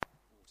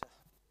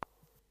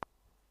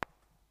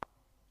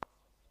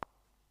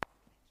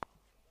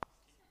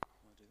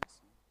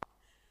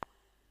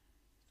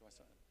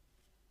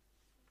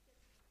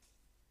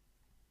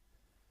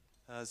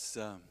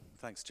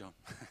Thanks, John.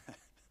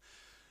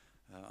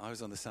 I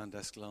was on the sound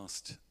desk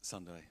last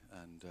Sunday,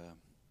 and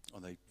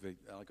I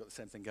got the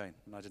same thing going,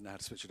 and I didn't know how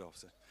to switch it off.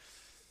 So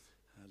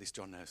at least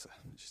John knows,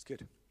 which is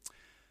good.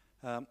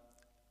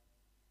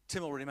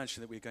 Tim already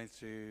mentioned that we're going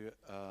through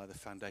the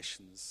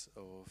foundations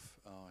of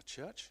our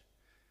church,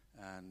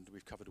 and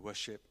we've covered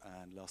worship,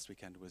 and last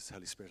weekend was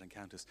Holy Spirit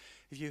Encounters.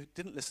 If you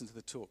didn't listen to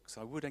the talks,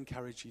 I would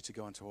encourage you to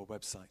go onto our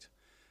website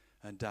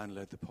and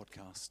download the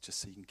podcast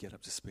just so you can get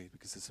up to speed,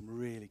 because there's some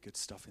really good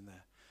stuff in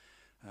there.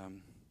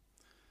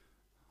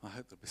 I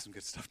hope there'll be some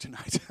good stuff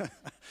tonight.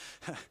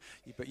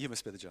 But you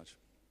must be the judge.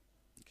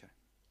 Okay.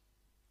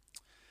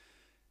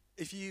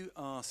 If you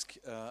ask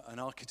an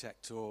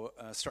architect or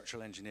a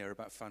structural engineer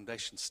about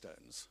foundation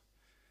stones,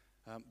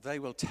 they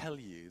will tell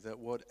you that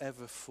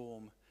whatever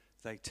form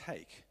they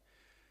take,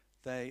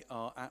 they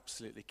are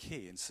absolutely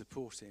key in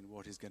supporting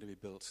what is going to be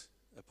built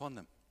upon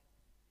them.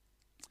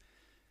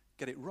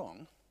 Get it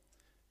wrong,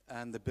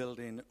 and the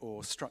building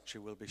or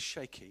structure will be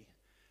shaky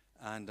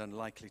and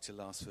unlikely to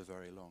last for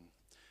very long.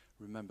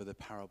 Remember the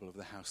parable of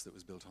the house that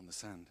was built on the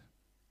sand.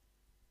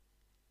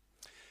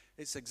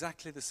 It's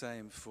exactly the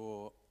same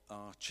for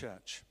our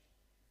church.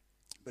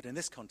 But in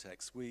this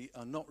context, we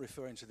are not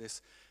referring to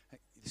this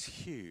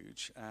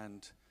huge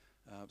and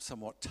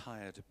somewhat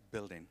tired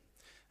building.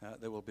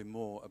 There will be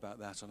more about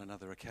that on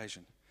another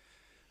occasion.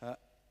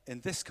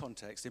 In this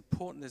context,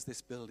 important as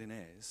this building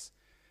is,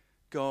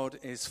 God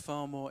is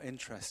far more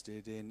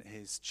interested in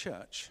his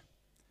church,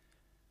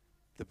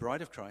 the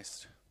bride of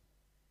Christ,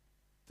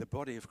 the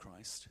body of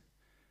Christ,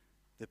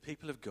 the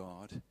people of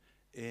God,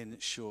 in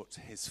short,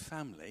 his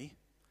family,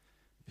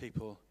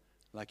 people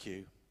like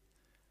you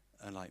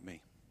and like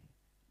me.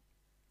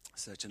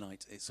 So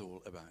tonight, it's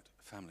all about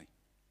family.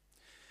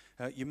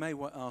 You may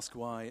ask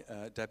why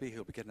Debbie,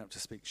 who'll be getting up to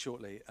speak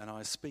shortly, and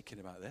I are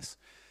speaking about this.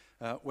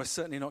 We're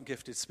certainly not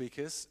gifted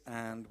speakers,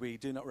 and we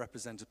do not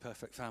represent a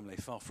perfect family,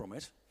 far from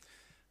it.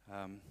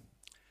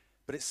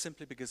 But it's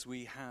simply because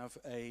we have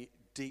a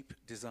deep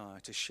desire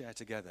to share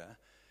together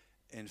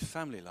in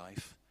family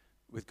life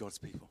with God's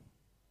people.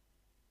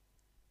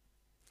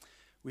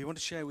 We want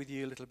to share with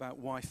you a little about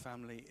why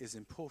family is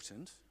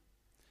important,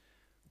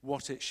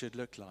 what it should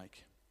look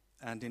like,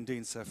 and in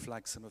doing so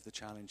flag some of the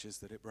challenges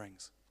that it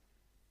brings.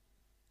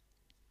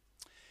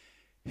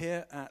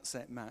 Here at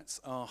St. Matt's,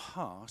 our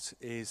heart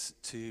is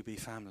to be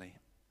family.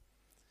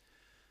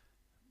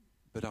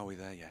 But are we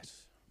there yet?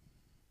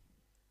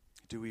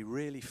 Do we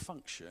really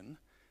function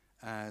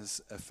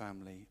as a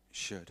family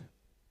should?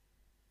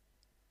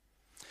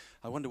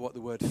 I wonder what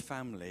the word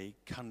family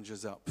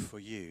conjures up for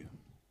you.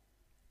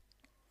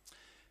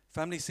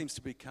 Family seems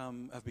to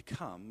have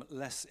become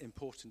less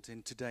important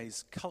in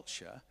today's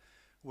culture,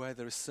 where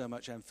there is so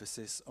much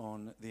emphasis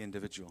on the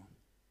individual.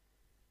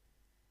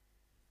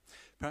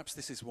 Perhaps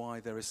this is why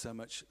there is so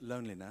much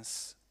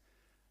loneliness,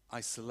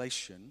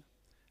 isolation,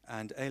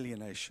 and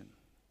alienation.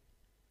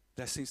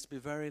 There seems to be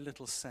very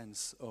little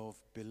sense of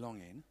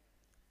belonging,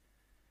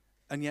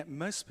 and yet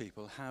most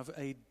people have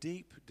a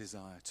deep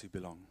desire to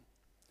belong.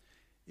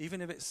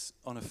 Even if it's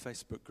on a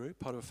Facebook group,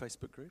 part of a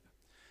Facebook group,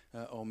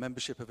 or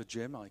membership of a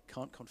gym. I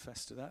can't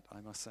confess to that, I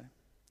must say.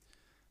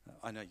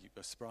 I know you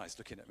were surprised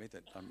looking at me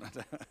that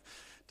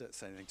don't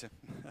say anything, Tim.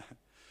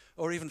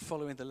 Or even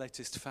following the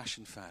latest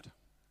fashion fad.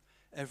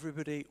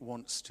 Everybody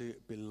wants to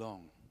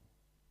belong.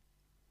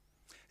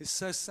 It's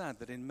so sad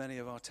that in many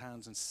of our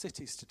towns and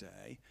cities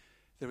today,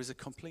 there is a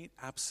complete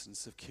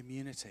absence of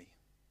community.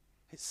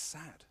 It's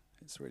sad.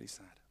 It's really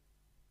sad.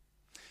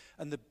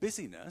 And the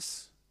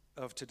busyness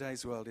of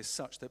today's world is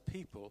such that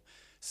people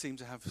seem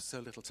to have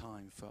so little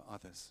time for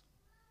others.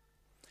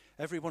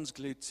 Everyone's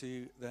glued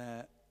to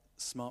their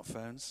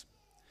smartphones,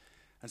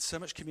 and so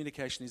much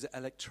communication is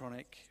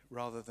electronic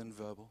rather than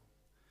verbal.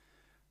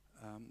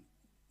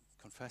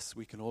 Confess,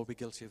 we can all be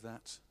guilty of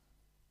that,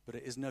 but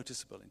it is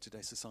noticeable in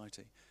today's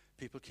society.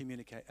 People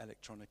communicate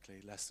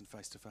electronically less than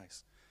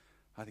face-to-face.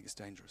 I think it's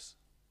dangerous.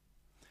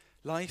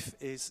 Life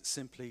is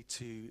simply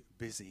too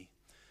busy.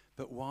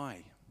 But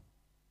why?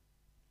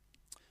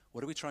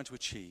 What are we trying to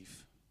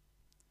achieve?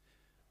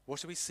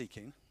 What are we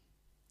seeking?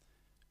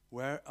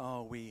 Where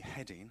are we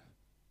heading?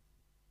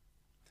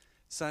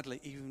 Sadly,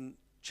 even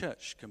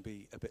church can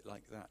be a bit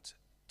like that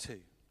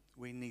too.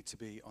 We need to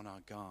be on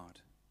our guard.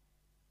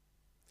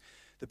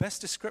 The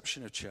best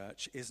description of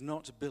church is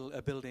not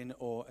a building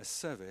or a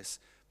service,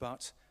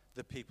 but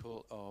the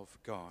people of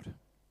God.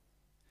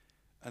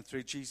 And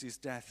through Jesus'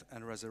 death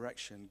and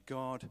resurrection,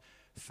 God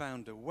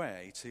found a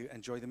way to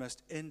enjoy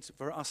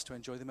for us to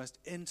enjoy the most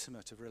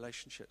intimate of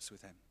relationships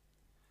with him.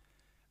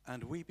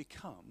 And we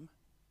become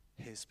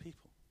his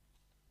people.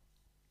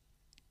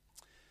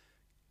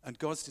 And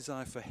God's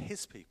desire for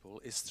his people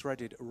is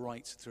threaded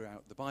right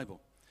throughout the Bible.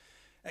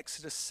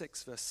 Exodus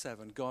 6 verse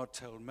 7, God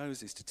told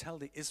Moses to tell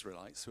the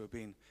Israelites who were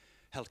being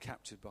held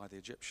captive by the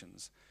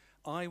Egyptians,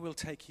 I will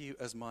take you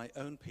as my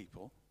own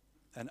people,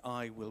 and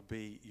I will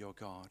be your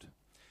God.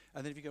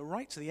 And then if you go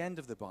right to the end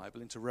of the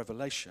Bible, into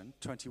Revelation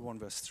 21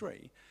 verse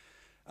 3,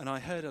 and I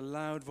heard a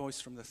loud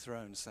voice from the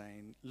throne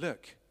saying,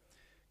 look,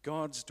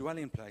 God's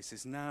dwelling place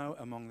is now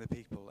among the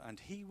people, and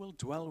he will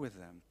dwell with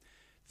them.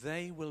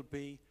 They will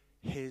be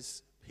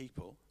his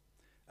people,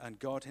 and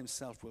God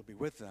himself will be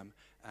with them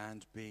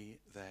and be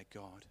their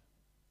God.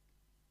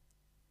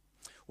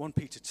 1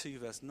 Peter 2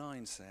 verse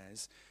 9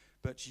 says,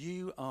 "But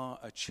you are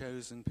a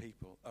chosen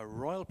people, a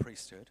royal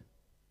priesthood,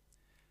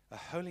 a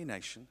holy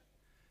nation,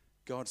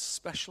 God's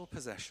special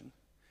possession,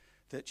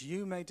 that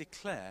you may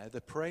declare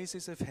the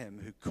praises of him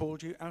who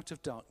called you out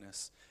of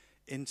darkness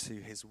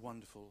into his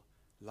wonderful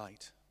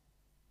light."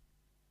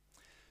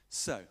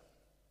 So,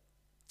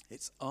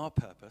 it's our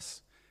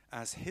purpose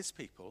as his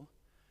people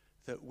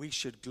that we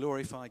should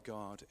glorify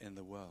God in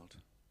the world.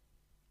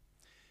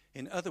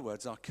 In other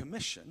words, our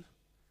commission,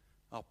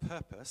 our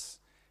purpose,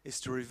 is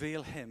to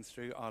reveal him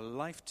through our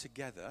life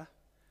together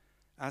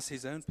as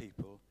his own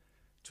people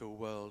to a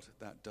world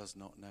that does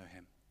not know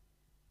him.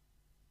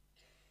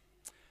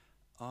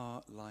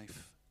 Our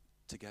life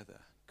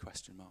together, ?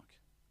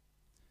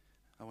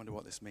 I wonder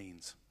what this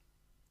means.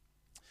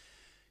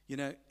 You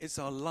know, it's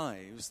our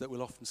lives that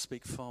will often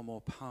speak far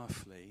more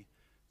powerfully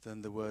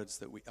than the words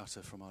that we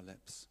utter from our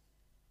lips.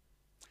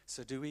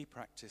 So do we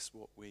practice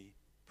what we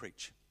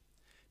preach?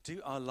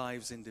 Do our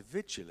lives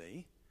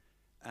individually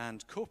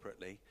and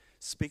corporately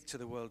speak to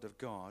the world of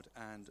God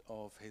and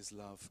of his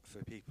love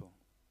for people?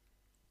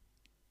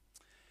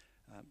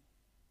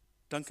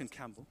 Duncan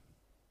Campbell,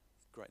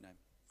 great name.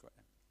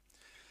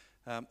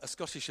 A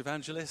Scottish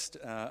evangelist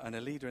and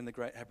a leader in the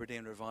Great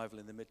Hebridean Revival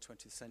in the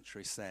mid-20th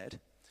century said,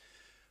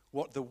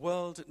 "What the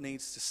world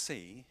needs to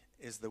see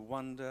is the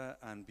wonder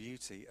and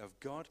beauty of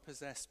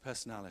God-possessed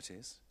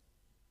personalities,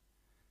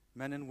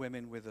 men and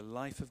women with the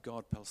life of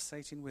God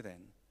pulsating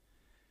within,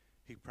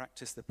 who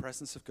practice the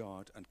presence of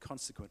God and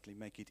consequently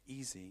make it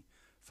easy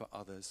for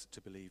others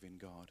to believe in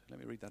God." Let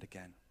me read that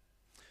again.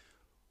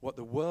 What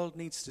the world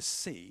needs to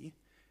see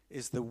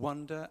is the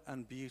wonder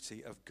and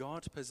beauty of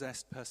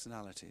God-possessed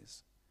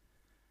personalities,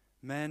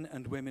 men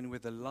and women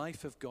with the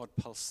life of God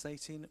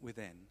pulsating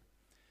within,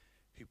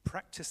 who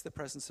practice the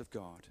presence of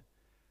God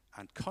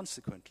and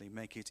consequently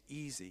make it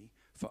easy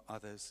for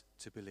others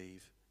to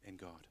believe in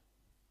God.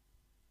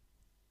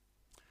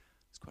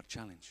 It's quite a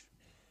challenge,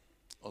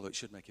 although it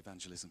should make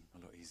evangelism a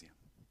lot easier.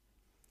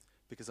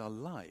 Because our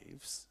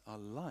lives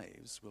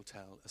will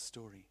tell a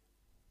story.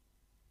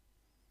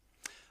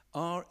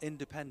 Our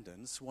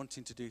independence,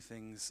 wanting to do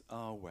things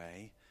our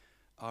way,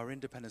 our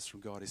independence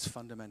from God is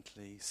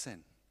fundamentally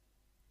sin.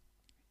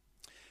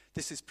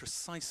 This is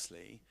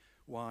precisely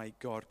why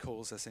God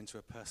calls us into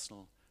a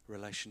personal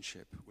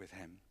relationship with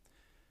him,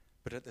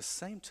 but at the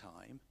same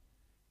time,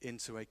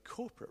 into a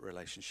corporate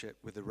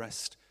relationship with the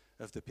rest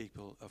of the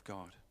people of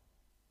God.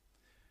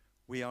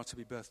 We are to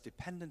be both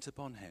dependent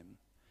upon him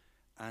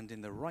and, in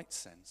the right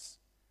sense,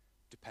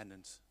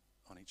 dependent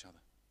on each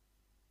other.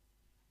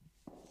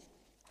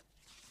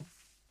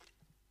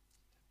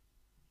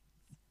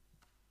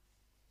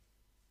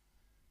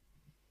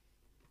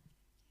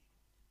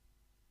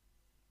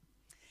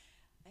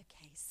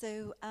 Okay,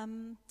 so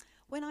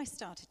when I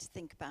started to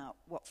think about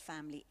what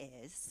family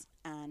is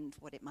and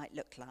what it might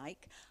look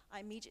like, I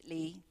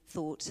immediately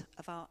thought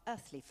of our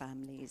earthly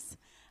families.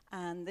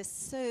 And there's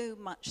so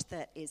much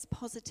that is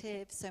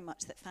positive, so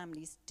much that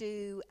families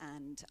do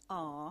and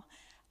are,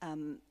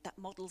 that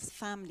models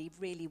family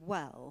really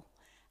well,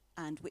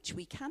 and which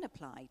we can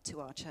apply to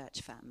our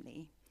church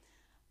family.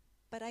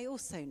 But I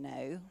also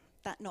know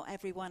that not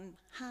everyone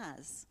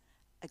has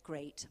a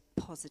great,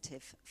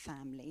 positive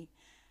family.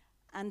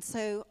 And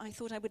so I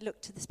thought I would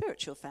look to the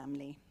spiritual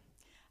family,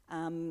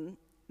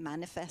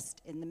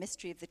 manifest in the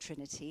mystery of the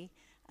Trinity,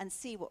 and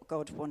see what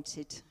God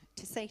wanted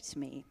to say to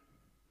me.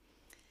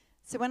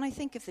 So when I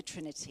think of the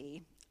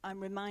Trinity,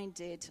 I'm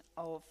reminded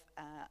of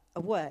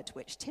a word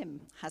which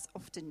Tim has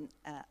often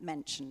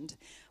mentioned,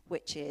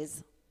 which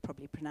is,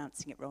 probably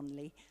pronouncing it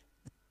wrongly,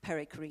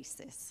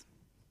 perichoresis.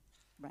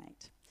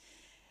 Right.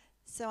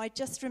 So I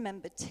just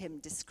remember Tim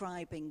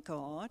describing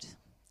God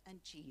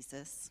and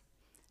Jesus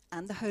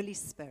and the Holy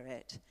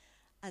Spirit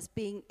as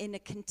being in a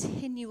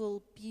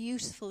continual,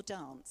 beautiful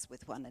dance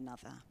with one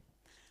another,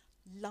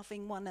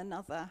 loving one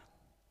another,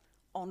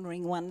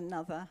 honoring one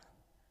another,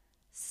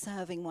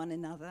 serving one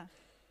another,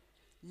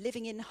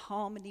 living in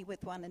harmony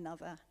with one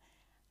another,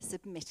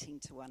 submitting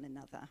to one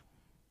another.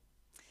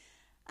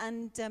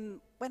 And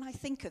when I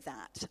think of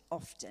that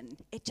often,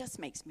 it just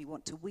makes me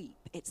want to weep.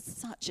 It's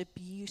such a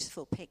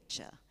beautiful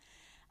picture.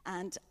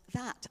 And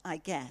that, I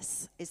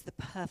guess, is the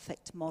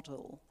perfect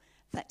model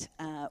that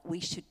we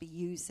should be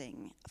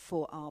using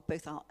for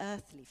both our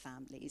earthly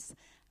families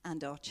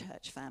and our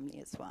church family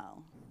as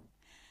well.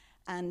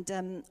 And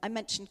I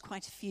mentioned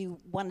quite a few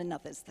one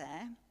another's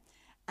there.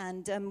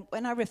 And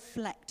when I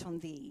reflect on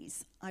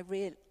these, I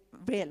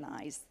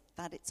realize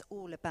that it's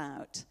all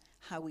about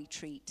how we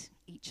treat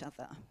each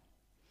other.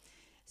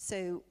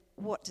 So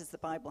what does the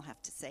Bible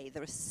have to say?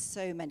 There are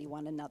so many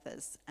one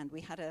another's, and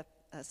we had a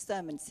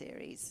sermon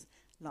series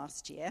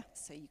last year,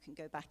 so you can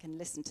go back and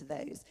listen to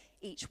those.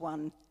 Each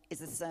one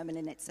is a sermon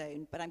in its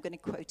own, but I'm going to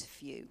quote a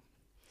few.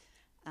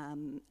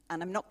 And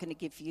I'm not going to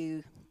give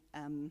you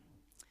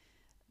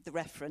the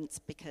reference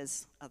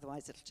because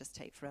otherwise it'll just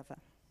take forever.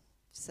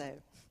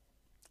 So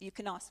you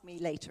can ask me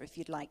later if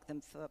you'd like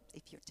them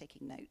if you're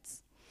taking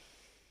notes.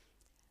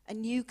 A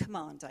new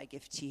command I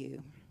give to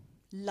you: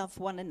 love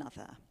one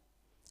another.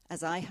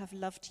 As I have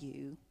loved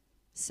you,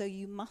 so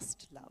you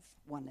must love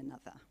one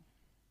another.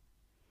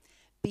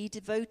 Be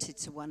devoted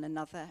to one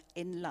another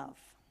in love.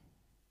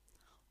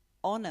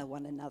 Honor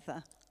one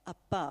another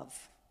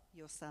above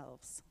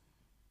yourselves.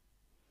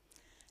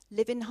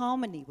 Live in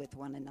harmony with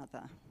one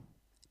another.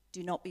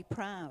 Do not be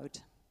proud,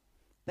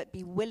 but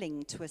be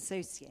willing to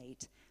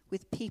associate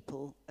with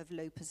people of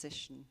low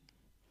position.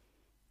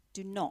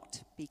 Do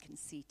not be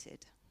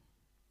conceited.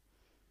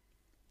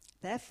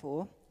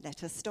 Therefore,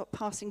 let us stop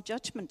passing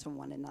judgment on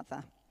one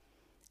another.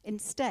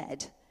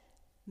 Instead,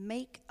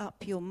 make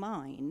up your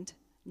mind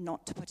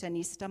not to put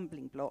any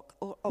stumbling block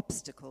or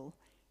obstacle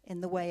in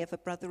the way of a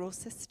brother or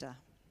sister.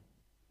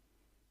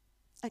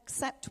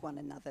 Accept one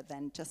another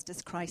then, just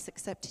as Christ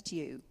accepted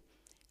you,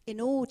 in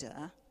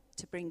order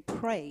to bring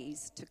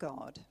praise to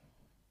God.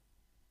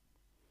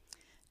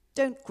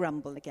 Don't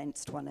grumble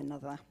against one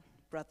another,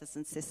 brothers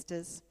and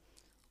sisters,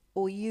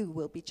 or you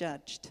will be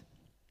judged.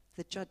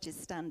 The judge is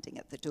standing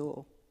at the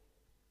door.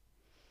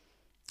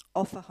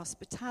 Offer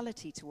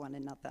hospitality to one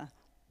another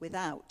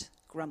without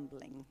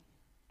grumbling.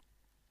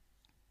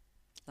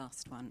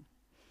 Last one.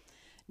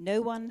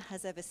 No one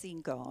has ever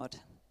seen God,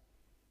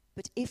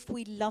 but if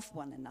we love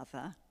one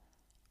another,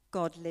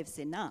 God lives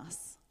in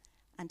us,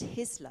 and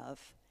his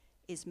love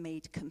is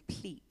made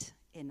complete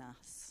in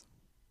us.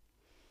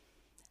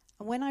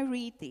 And when I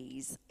read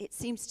these, it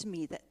seems to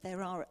me that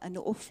there are an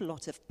awful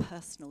lot of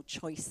personal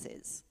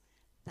choices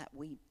that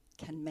we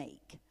can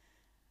make.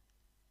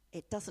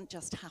 It doesn't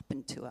just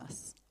happen to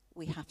us.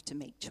 We have to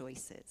make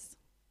choices.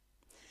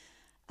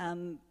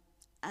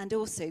 And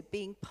also,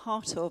 being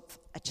part of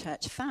a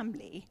church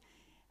family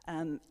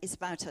is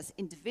about us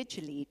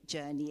individually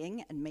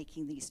journeying and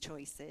making these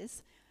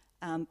choices,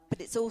 but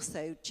it's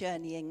also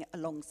journeying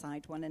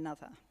alongside one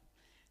another.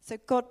 So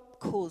God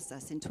calls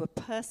us into a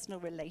personal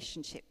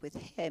relationship with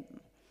him,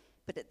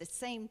 but at the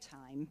same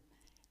time,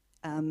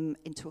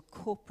 into a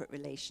corporate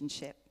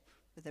relationship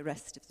with the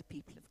rest of the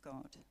people of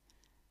God.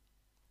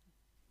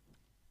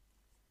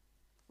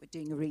 We're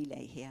doing a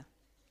relay here.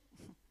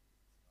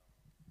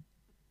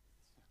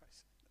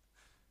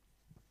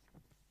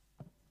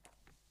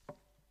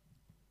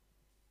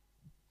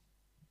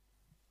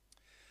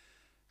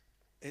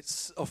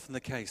 It's often the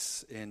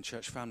case in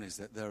church families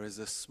that there is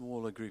a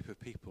smaller group of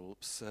people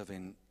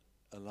serving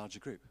a larger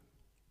group.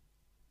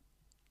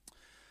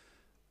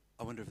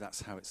 I wonder if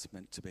that's how it's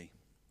meant to be.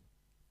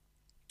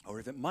 Or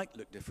if it might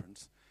look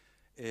different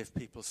if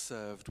people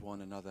served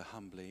one another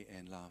humbly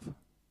in love.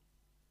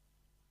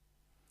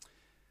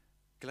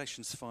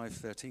 Galatians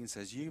 5:13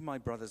 says, "You, my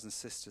brothers and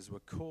sisters, were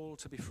called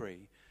to be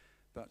free,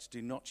 but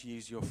do not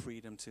use your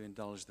freedom to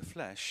indulge the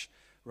flesh.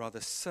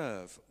 Rather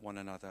serve one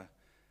another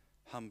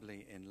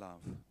humbly in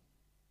love."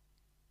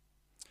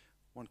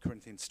 1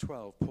 Corinthians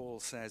 12,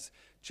 Paul says,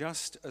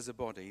 "Just as a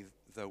body,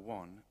 though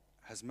one,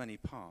 has many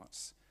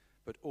parts,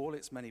 but all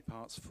its many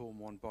parts form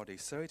one body,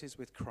 so it is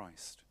with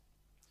Christ."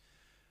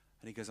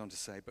 And he goes on to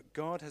say, "But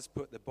God has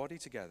put the body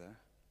together,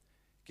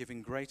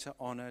 giving greater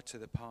honor to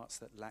the parts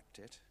that lacked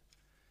it,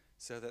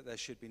 so that there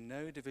should be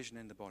no division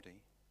in the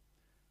body,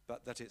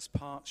 but that its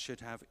parts should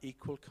have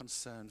equal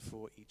concern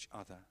for each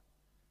other.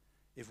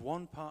 If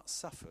one part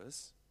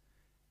suffers,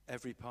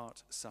 every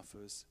part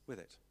suffers with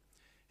it.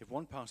 If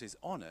one part is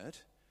honored,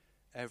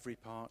 every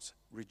part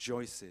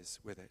rejoices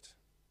with it."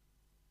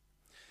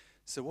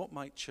 So what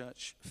might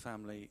church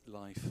family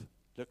life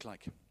look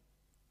like?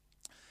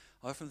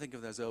 I often think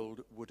of those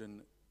old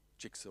wooden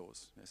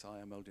jigsaws. Yes, I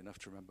am old enough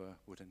to remember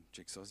wooden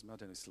jigsaws. I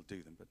don't know if I still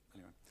do them, but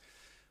anyway.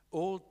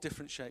 All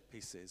different shaped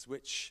pieces,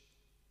 which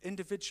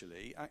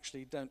individually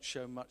actually don't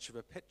show much of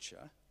a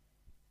picture.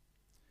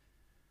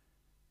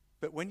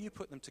 But when you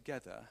put them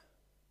together,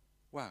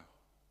 wow,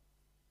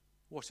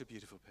 what a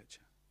beautiful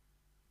picture.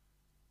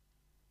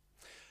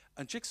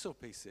 And jigsaw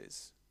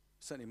pieces,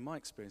 certainly in my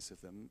experience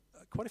of them,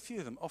 quite a few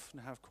of them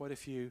often have quite a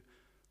few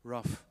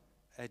rough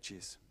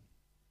edges.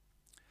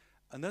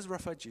 And those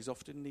rough edges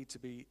often need to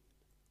be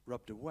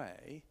rubbed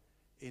away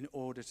in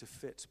order to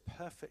fit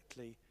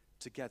perfectly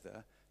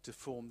together to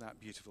form that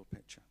beautiful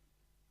picture.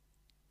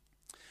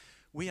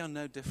 We are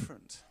no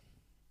different.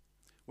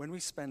 When we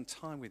spend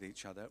time with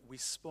each other, we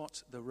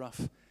spot the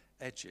rough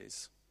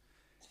edges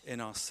in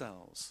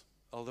ourselves.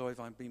 Although if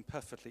I'm being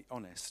perfectly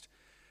honest,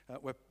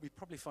 we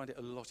probably find it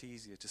a lot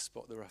easier to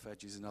spot the rough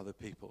edges in other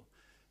people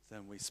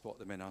than we spot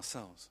them in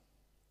ourselves.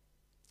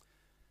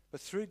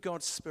 But through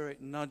God's Spirit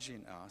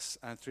nudging us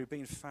and through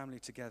being family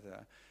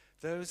together,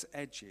 those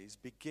edges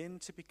begin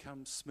to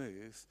become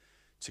smooth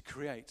to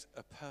create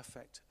a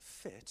perfect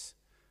fit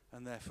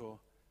and therefore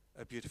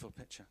a beautiful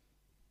picture.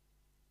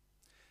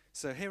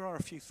 So here are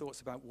a few thoughts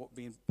about what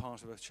being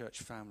part of a church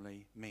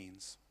family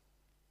means.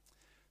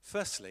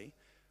 Firstly,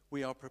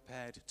 we are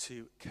prepared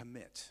to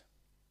commit.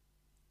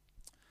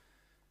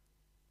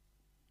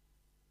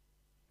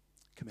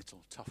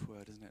 Committal, tough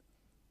word, isn't it?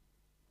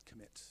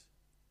 Commit.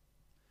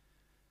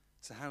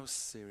 So how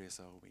serious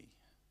are we?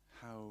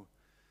 How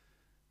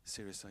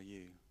serious are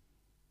you?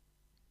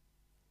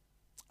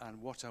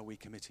 And what are we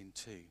committing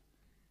to?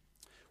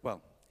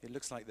 Well, it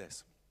looks like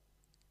this.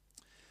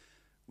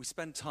 We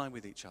spend time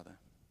with each other.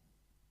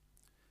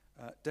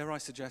 Dare I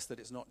suggest that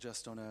it's not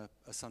just on a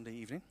Sunday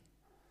evening?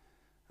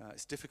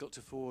 It's difficult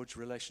to forge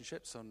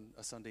relationships on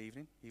a Sunday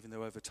evening, even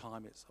though over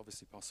time it's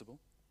obviously possible.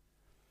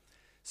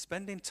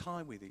 Spending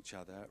time with each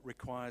other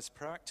requires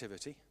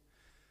proactivity,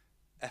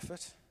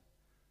 effort,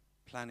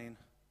 planning,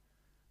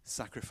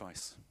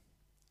 sacrifice.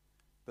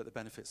 But the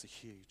benefits are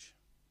huge.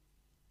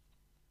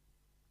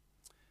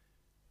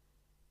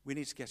 We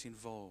need to get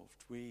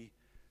involved. We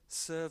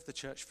serve the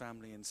church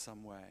family in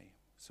some way.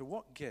 So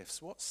what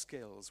gifts, what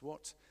skills,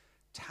 what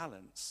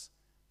talents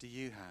do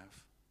you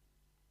have?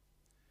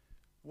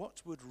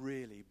 What would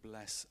really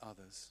bless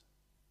others?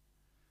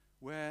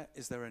 Where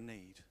is there a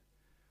need?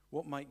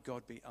 What might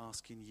God be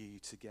asking you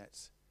to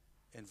get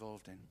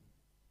involved in?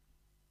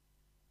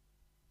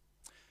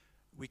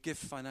 We give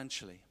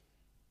financially.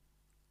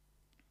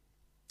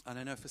 And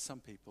I know for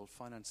some people,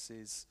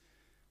 finances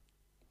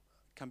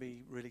can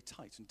be really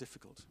tight and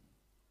difficult.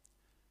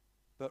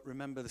 But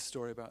remember the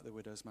story about the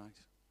widow's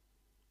mite.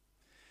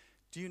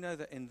 Do you know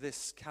that in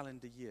this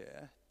calendar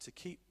year, to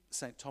keep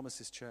St.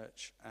 Thomas's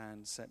Church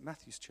and St.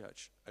 Matthew's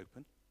Church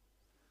open,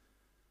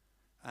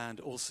 and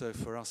also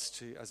for us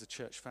to, as a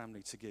church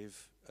family, to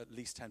give at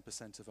least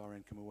 10% of our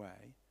income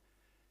away,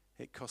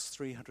 it costs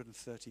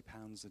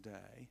 £330 a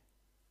day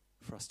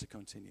for us to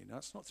continue. Now,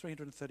 that's not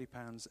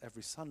 £330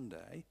 every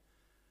Sunday.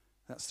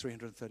 That's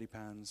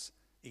 £330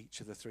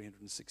 each of the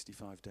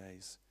 365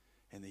 days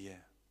in the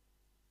year.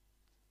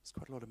 It's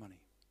quite a lot of money.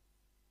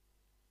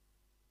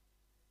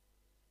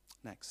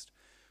 Next,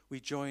 we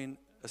join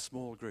a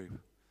small group.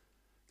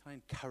 Can I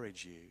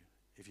encourage you,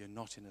 if you're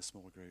not in a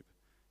small group,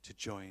 to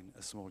join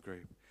a small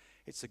group?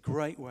 It's a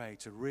great way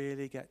to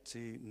really get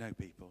to know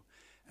people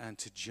and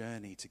to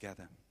journey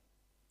together.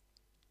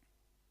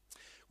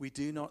 We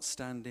do not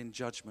stand in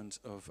judgment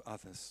of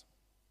others.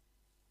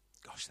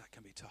 Gosh, that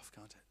can be tough,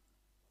 can't it?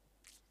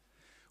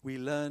 We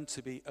learn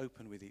to be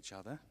open with each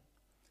other.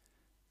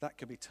 That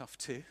can be tough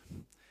too.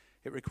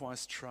 It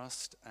requires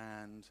trust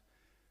and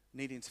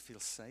needing to feel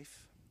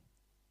safe.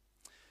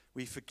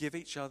 We forgive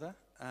each other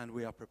and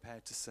we are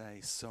prepared to say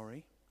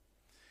sorry.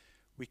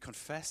 We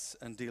confess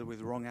and deal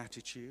with wrong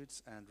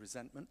attitudes and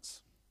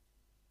resentments.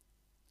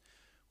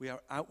 We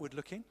are outward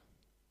looking,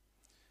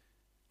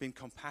 being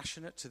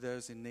compassionate to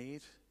those in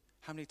need.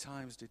 How many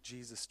times did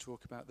Jesus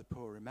talk about the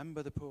poor?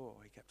 Remember the poor,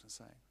 he kept on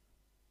saying.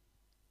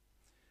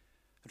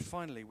 And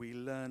finally, we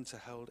learn to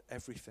hold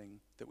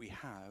everything that we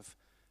have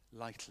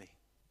lightly.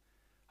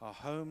 Our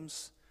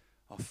homes,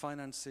 our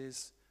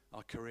finances,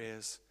 our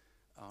careers,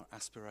 our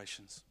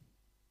aspirations.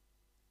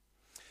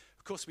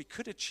 Of course, we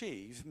could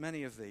achieve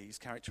many of these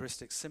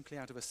characteristics simply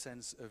out of a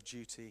sense of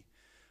duty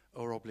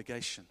or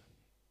obligation.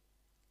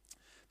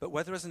 But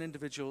whether as an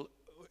individual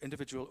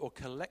or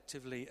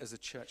collectively as a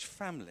church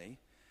family,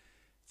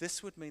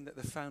 this would mean that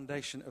the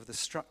foundation of the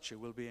structure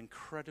will be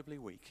incredibly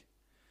weak.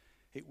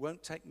 It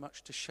won't take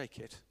much to shake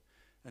it,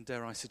 and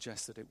dare I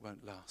suggest that it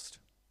won't last.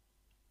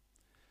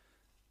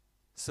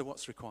 So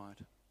what's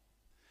required?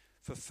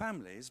 For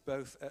families,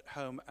 both at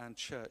home and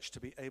church, to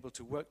be able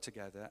to work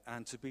together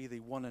and to be the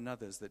one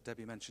another's that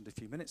Debbie mentioned a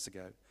few minutes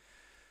ago,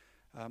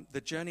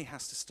 the journey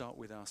has to start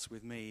with us,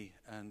 with me,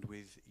 and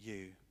with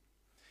you.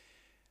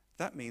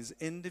 That means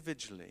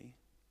individually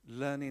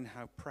learning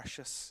how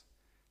precious,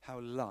 how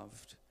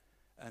loved,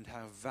 and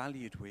how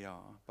valued we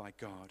are by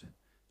God,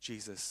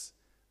 Jesus,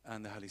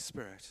 and the Holy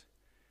Spirit.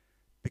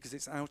 Because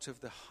it's out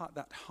of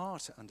that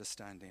heart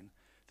understanding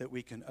that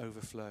we can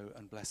overflow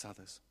and bless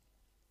others.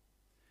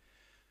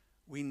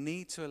 We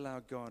need to allow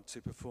God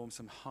to perform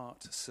some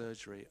heart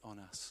surgery on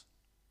us.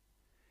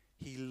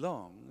 He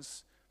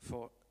longs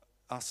for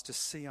us to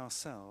see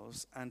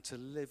ourselves and to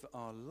live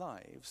our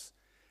lives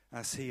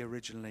as he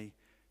originally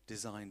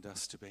designed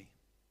us to be.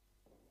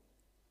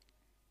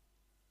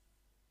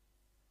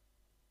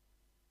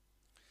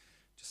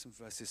 Just some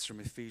verses from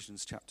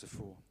Ephesians chapter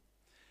 4.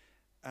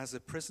 As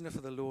a prisoner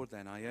for the Lord,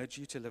 then, I urge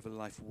you to live a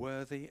life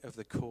worthy of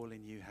the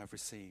calling you have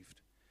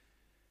received.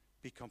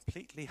 Be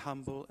completely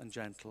humble and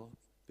gentle.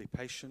 Be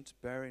patient,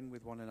 bearing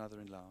with one another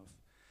in love.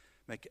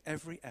 Make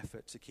every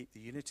effort to keep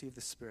the unity of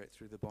the Spirit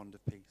through the bond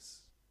of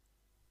peace.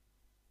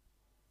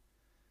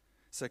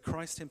 So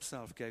Christ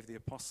himself gave the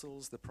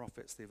apostles, the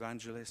prophets, the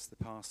evangelists, the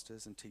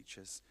pastors and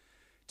teachers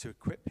to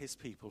equip his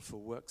people for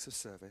works of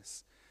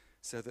service,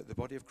 so that the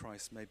body of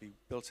Christ may be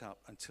built up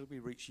until we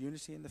reach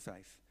unity in the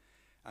faith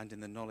and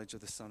in the knowledge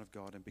of the Son of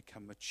God and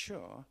become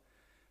mature,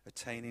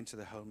 attaining to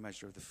the whole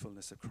measure of the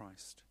fullness of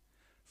Christ.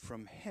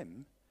 From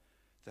him,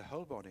 the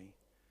whole body,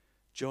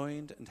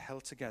 joined and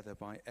held together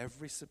by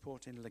every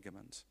supporting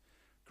ligament,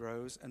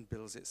 grows and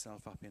builds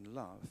itself up in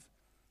love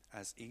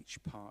as each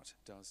part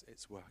does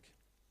its work.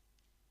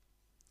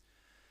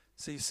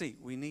 So you see,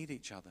 we need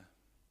each other.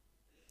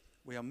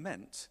 We are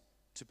meant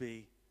to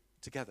be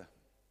together.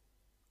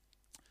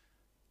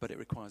 But it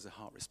requires a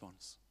heart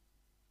response.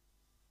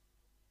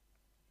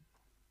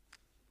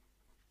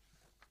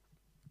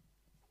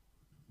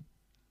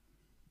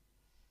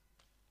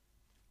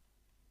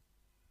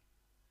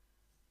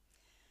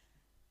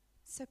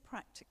 So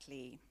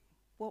practically,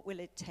 what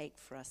will it take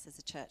for us as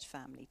a church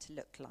family to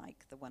look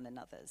like the one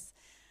another's?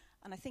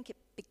 And I think it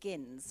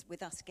begins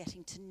with us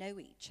getting to know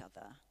each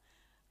other.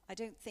 I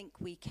don't think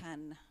we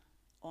can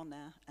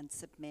honour and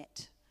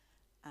submit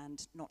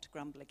and not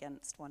grumble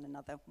against one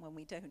another when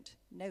we don't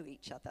know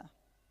each other.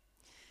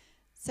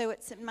 So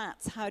at St.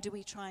 Matt's, how do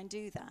we try and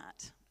do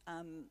that?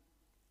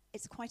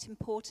 It's quite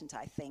important,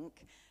 I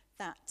think,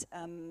 that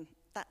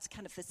that's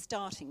kind of the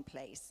starting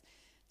place.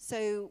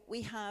 So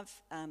we have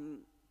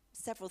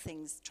several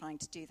things trying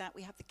to do that.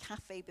 We have the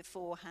cafe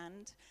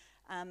beforehand,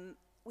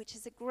 which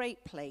is a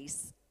great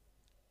place.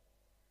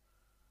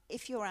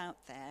 If you're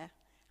out there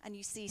and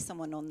you see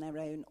someone on their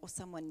own or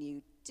someone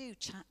new, do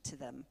chat to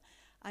them.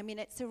 I mean,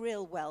 it's a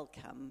real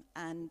welcome,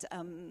 and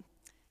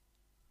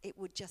it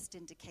would just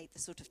indicate the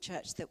sort of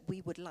church that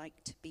we would like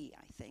to be,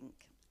 I think,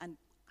 and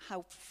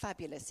how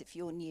fabulous if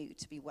you're new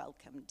to be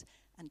welcomed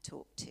and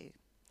talked to.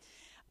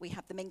 We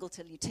have the Mingle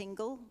Till You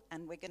Tingle,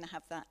 and we're going to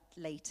have that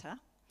later,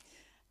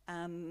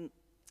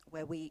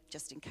 where we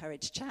just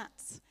encourage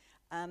chats.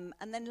 And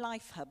then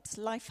life hubs.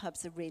 Life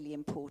hubs are really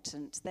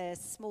important. They're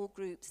small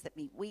groups that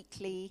meet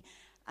weekly.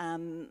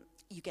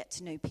 You get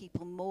to know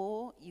people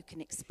more. You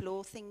can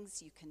explore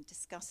things. You can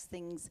discuss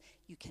things.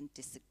 You can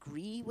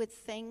disagree with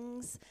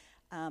things.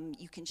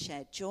 You can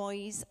share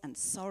joys and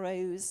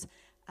sorrows,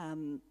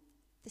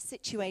 the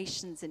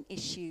situations and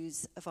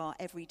issues of our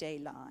everyday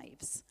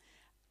lives,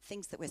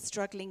 things that we're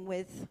struggling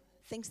with,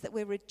 things that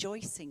we're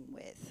rejoicing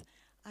with.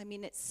 I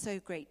mean, it's so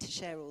great to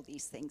share all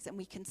these things, and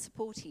we can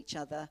support each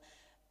other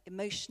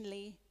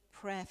emotionally,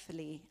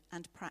 prayerfully,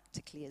 and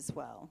practically as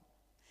well.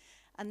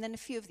 And then a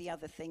few of the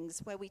other things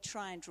where we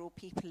try and draw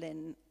people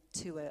in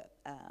to a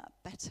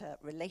better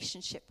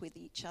relationship with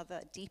each other,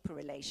 a deeper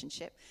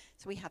relationship.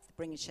 So we have the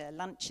Bring and Share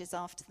lunches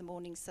after the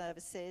morning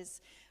services.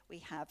 We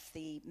have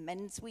the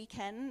men's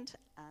weekend,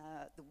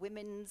 the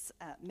women's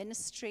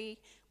ministry.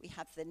 We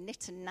have the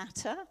knit and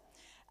natter.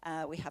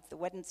 We have the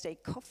Wednesday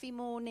coffee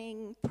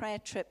morning, prayer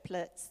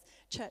triplets,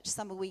 church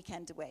summer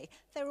weekend away.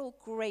 They're all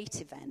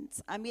great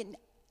events. I mean,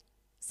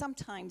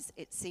 sometimes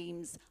it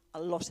seems a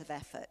lot of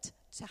effort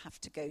to have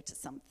to go to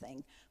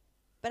something.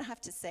 But I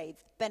have to say,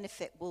 the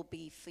benefit will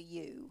be for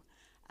you.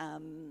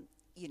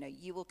 You know,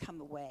 you will come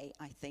away,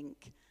 I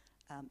think,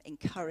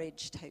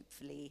 encouraged,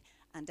 hopefully,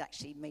 and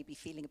actually maybe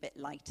feeling a bit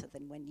lighter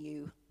than when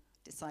you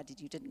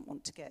decided you didn't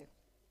want to go.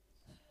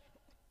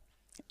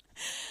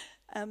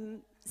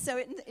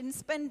 So in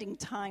spending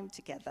time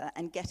together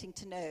and getting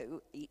to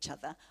know each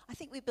other, I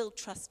think we build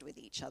trust with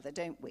each other,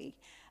 don't we?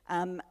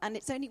 And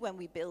it's only when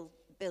we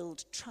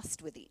build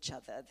trust with each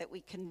other that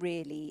we can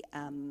really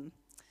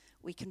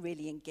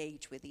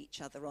engage with each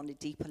other on a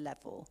deeper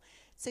level.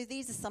 So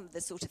these are some of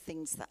the sort of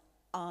things that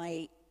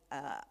I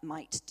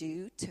might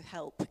do to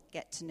help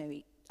get to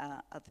know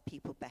other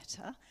people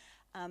better.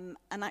 And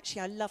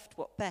actually, I loved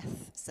what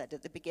Beth said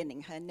at the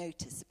beginning, her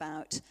notice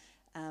about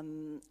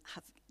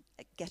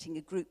getting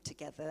a group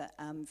together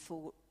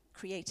for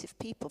creative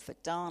people, for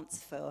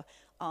dance, for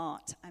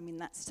art. I mean,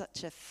 that's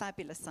such a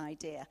fabulous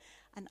idea.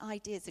 And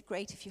ideas are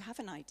great. If you have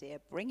an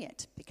idea, bring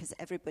it, because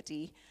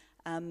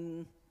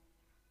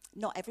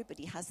not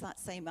everybody has that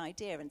same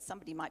idea, and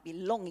somebody might be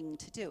longing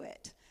to do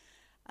it.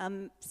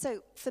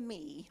 So for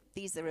me,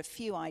 these are a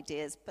few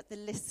ideas, but the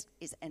list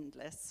is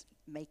endless.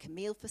 Make a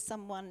meal for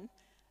someone,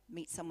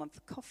 meet someone for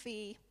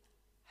coffee,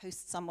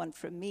 host someone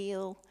for a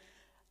meal,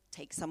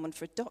 take someone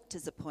for a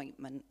doctor's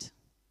appointment,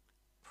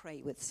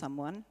 pray with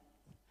someone,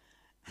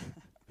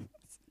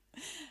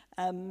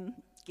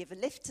 give a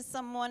lift to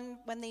someone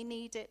when they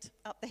need it.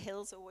 Up the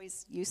hill's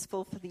always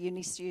useful for the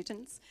uni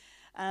students.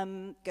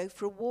 Go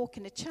for a walk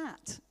and a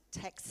chat.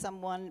 Text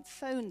someone,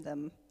 phone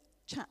them,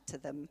 chat to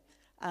them.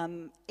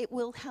 It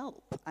will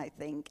help, I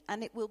think,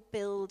 and it will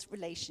build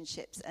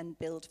relationships and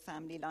build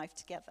family life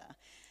together.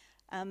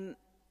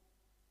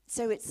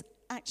 So it's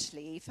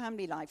actually,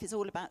 family life is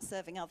all about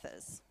serving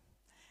others.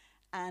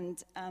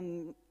 And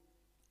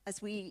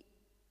as we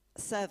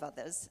serve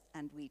others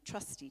and we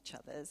trust each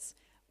other's,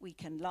 we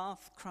can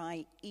laugh,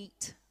 cry,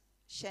 eat,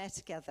 share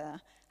together,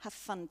 have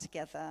fun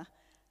together,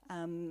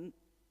 and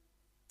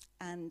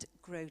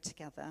grow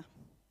together.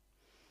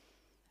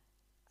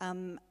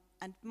 And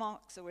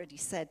Mark's already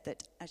said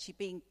that actually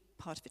being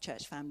part of a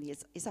church family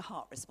is a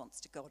heart response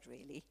to God,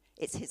 really.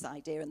 It's his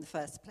idea in the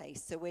first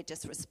place, so we're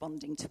just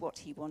responding to what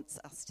he wants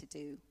us to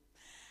do.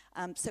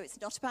 So it's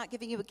not about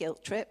giving you a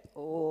guilt trip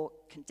or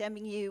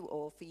condemning you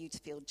or for you to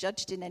feel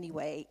judged in any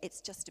way.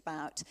 It's just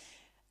about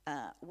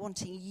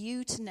wanting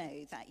you to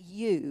know that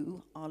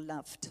you are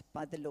loved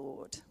by the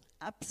Lord,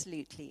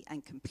 absolutely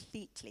and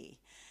completely.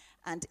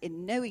 And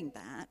in knowing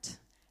that,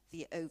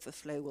 the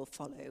overflow will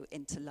follow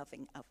into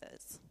loving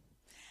others.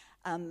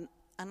 And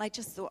I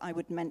just thought I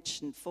would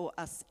mention for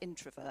us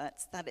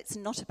introverts that it's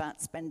not about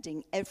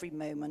spending every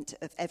moment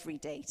of every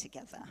day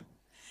together.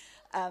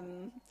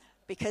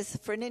 Because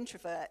for an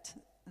introvert,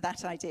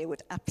 that idea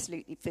would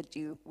absolutely fill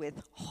you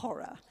with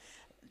horror.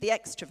 The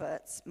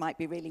extroverts might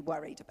be really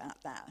worried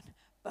about that,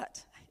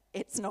 but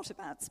it's not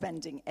about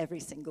spending every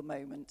single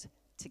moment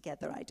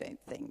together, I don't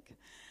think.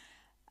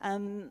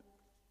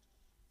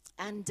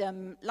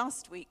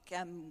 Last week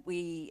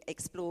we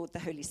explored the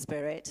Holy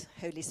Spirit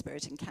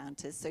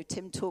encounters. So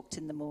Tim talked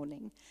in the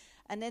morning,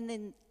 and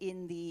then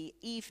in the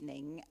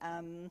evening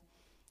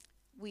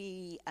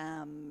we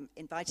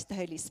invited the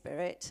Holy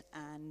Spirit,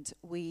 and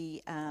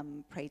we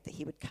prayed that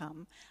he would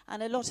come.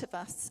 And a lot of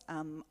us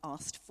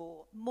asked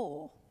for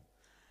more.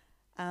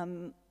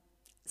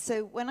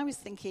 So when I was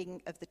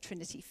thinking of the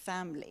Trinity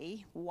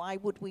family, why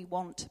would we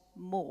want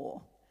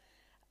more?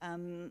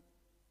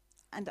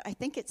 And I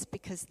think it's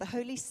because the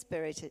Holy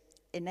Spirit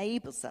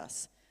enables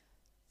us,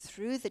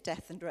 through the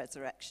death and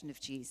resurrection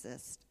of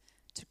Jesus,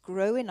 to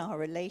grow in our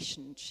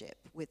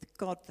relationship with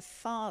God the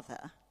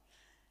Father.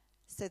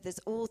 So there's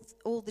all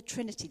the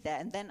Trinity there.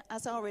 And then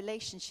as our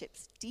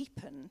relationships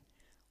deepen,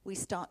 we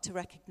start to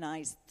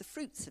recognize the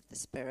fruits of the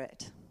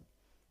Spirit.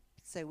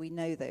 So we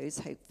know those,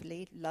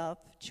 hopefully: love,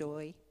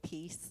 joy,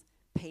 peace,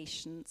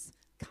 patience,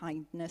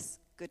 kindness,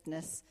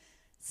 goodness,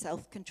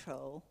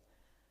 self-control.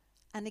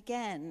 And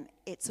again,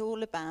 it's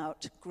all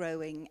about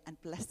growing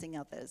and blessing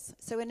others.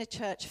 So in a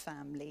church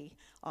family,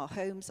 our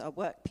homes, our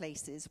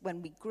workplaces,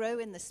 when we grow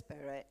in the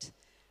Spirit,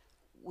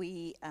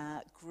 we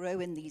grow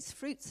in these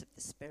fruits of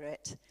the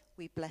Spirit,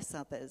 we bless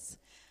others.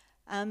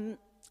 And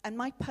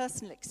my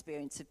personal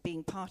experience of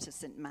being part of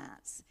St.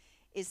 Matt's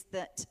is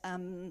that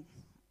I'm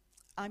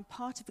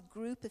part of a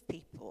group of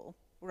people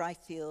where I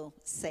feel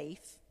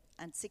safe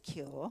and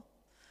secure.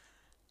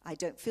 I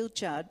don't feel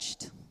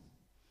judged.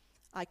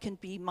 I can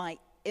be my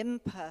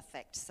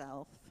imperfect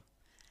self.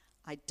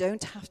 I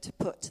don't have to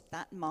put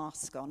that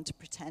mask on to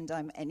pretend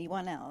I'm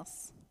anyone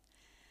else.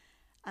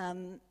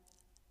 And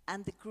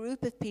the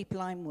group of people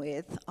I'm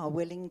with are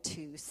willing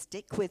to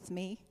stick with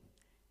me,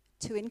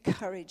 to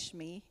encourage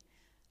me,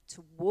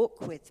 to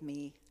walk with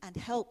me, and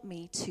help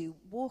me to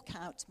walk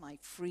out my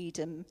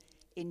freedom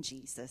in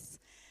Jesus.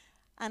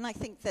 And I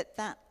think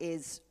that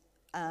is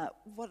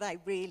what I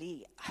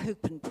really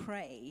hope and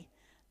pray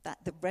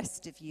that the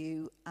rest of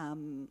you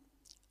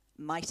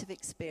might have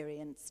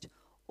experienced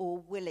or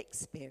will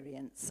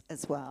experience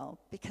as well,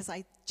 because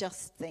I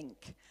just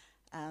think,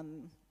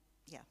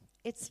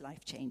 it's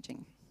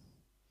life-changing.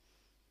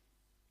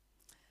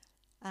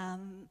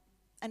 And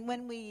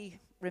when we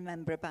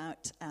remember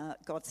about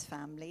God's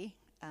family,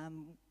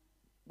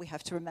 we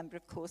have to remember,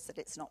 of course, that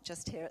it's not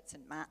just here at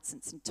St. Matt's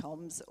and St.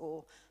 Tom's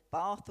or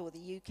Bath or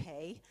the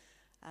UK.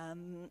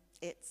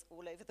 It's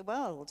all over the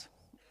world.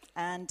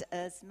 And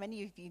as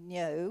many of you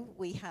know,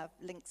 we have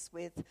links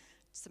with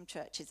some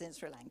churches in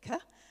Sri Lanka,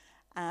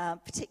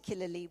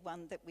 particularly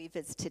one that we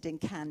visited in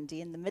Kandy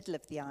in the middle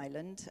of the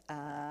island,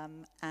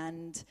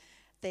 and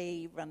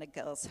they run a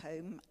girls'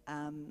 home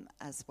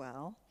as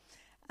well.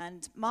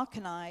 And Mark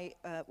and I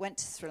went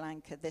to Sri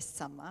Lanka this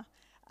summer.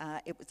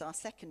 It was our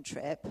second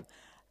trip,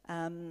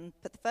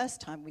 but the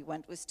first time we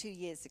went was 2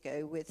 years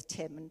ago with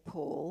Tim and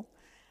Paul.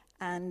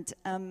 And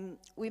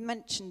we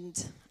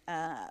mentioned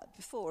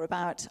before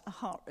about a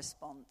heart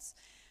response.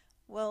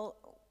 Well,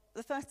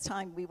 the first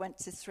time we went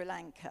to Sri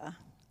Lanka,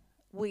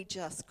 we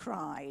just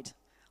cried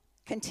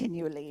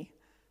continually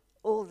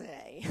all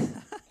day.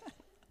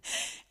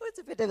 It was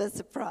a bit of a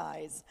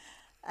surprise.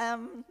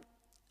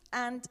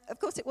 And, of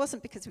course, it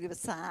wasn't because we were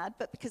sad,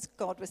 but because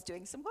God was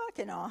doing some work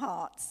in our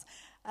hearts.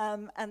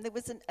 And there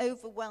was an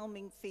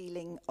overwhelming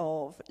feeling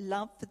of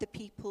love for the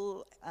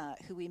people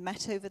who we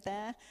met over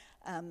there,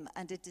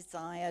 and a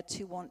desire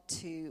to want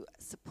to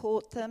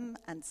support them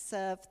and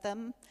serve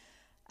them.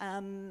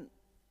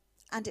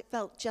 And it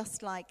felt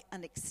just like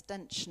an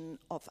extension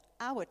of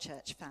our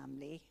church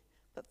family,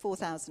 but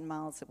 4,000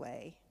 miles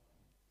away.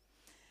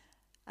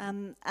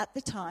 At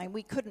the time,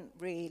 we couldn't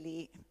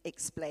really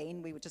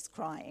explain, we were just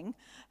crying,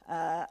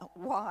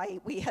 why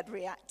we had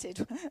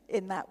reacted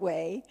in that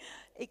way,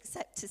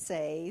 except to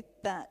say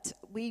that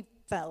we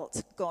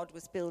felt God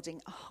was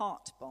building a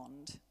heart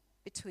bond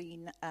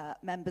between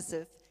members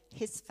of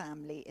his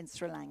family in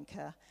Sri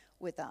Lanka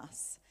with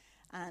us.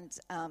 And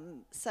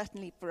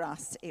certainly for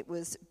us, it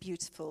was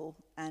beautiful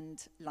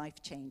and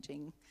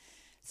life-changing.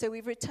 So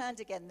we've returned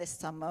again this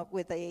summer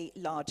with a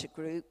larger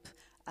group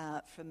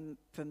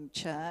from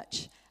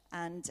church,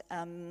 and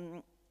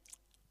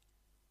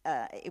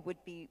it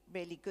would be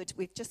really good.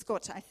 We've just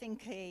got, I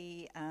think,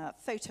 a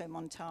photo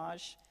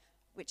montage,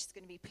 which is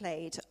going to be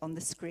played on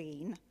the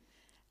screen.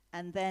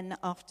 And then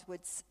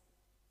afterwards,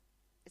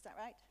 is that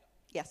right?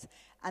 Yes.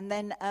 And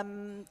then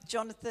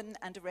Jonathan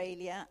and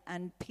Aurelia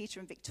and Peter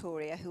and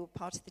Victoria, who are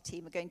part of the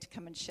team, are going to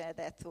come and share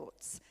their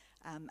thoughts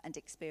and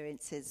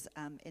experiences.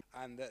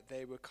 And that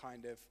they were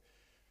kind of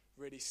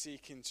really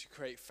seeking to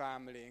create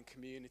family and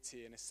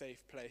community in a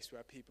safe place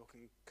where people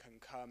can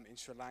come in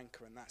Sri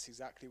Lanka, and that's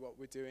exactly what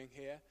we're doing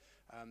here.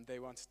 They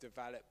want to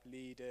develop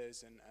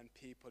leaders and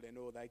people in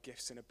all their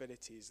gifts and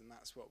abilities, and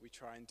that's what we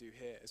try and do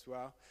here as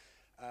well.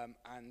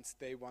 And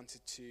they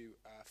wanted to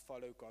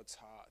follow God's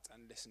heart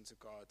and listen to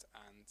God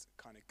and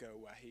kind of go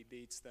where he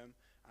leads them.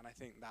 And I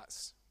think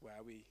that's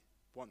where we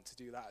want to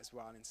do that as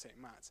well in St.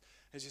 Matt's.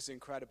 It's just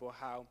incredible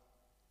how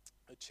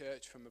a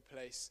church from a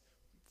place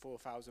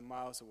 4,000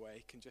 miles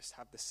away can just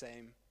have the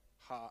same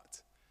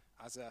heart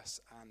as us.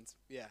 And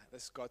yeah,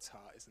 that's God's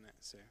heart, isn't it?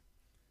 So.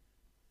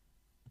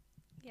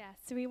 Yeah,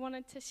 so we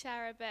wanted to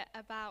share a bit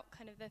about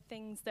kind of the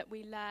things that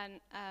we learn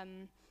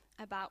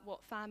about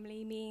what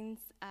family means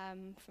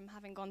from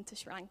having gone to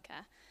Sri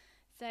Lanka.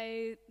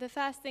 So the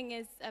first thing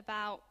is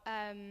about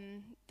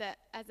that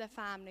as a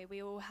family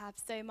we all have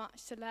so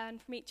much to learn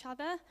from each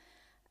other.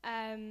 So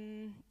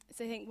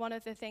I think one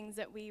of the things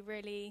that we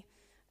really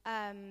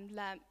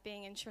learnt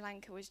being in Sri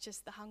Lanka was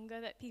just the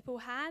hunger that people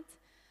had,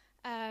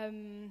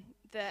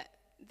 that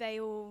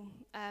they all,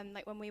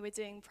 like when we were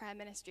doing prayer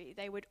ministry,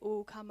 they would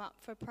all come up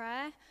for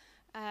prayer,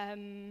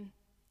 and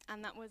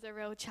that was a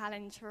real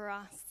challenge for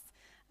us,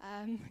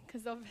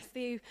 because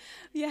obviously,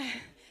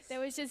 there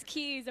was just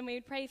queues, and we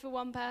would pray for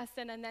one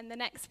person, and then the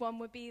next one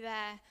would be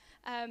there,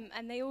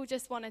 and they all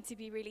just wanted to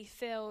be really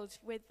filled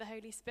with the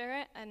Holy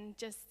Spirit, and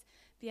just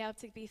be able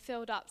to be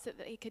filled up so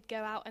that they could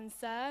go out and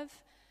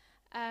serve.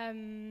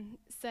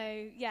 So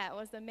yeah, it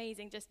was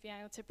amazing just being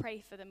able to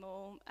pray for them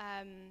all,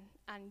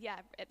 and yeah,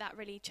 that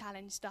really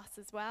challenged us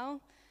as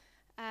well.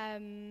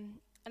 And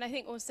I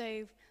think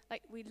also,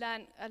 like, we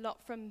learnt a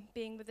lot from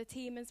being with the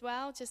team as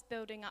well, just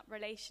building up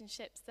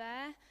relationships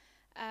there,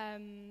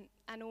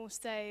 and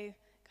also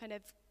kind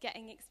of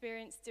getting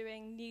experience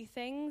doing new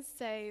things.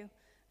 So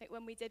like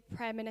when we did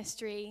prayer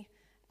ministry,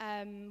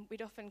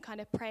 we'd often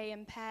kind of pray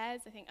in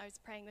pairs. I think I was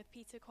praying with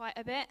Peter quite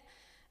a bit.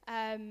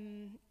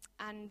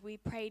 And we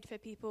prayed for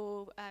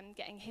people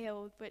getting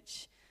healed,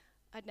 which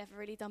I'd never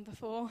really done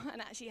before.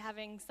 And actually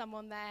having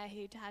someone there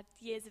who'd had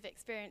years of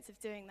experience of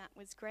doing that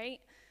was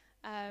great,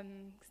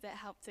 because it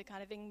helped to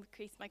kind of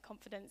increase my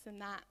confidence in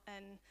that.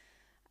 And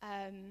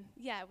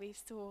yeah, we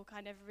saw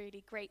kind of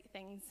really great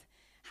things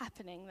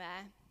happening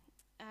there.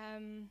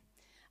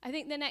 I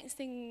think the next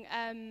thing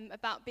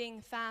about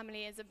being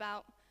family is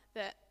about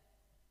that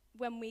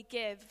when we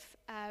give,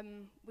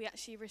 we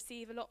actually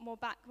receive a lot more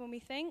back than we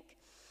think.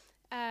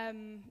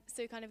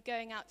 So kind of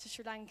going out to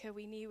Sri Lanka,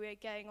 we knew we were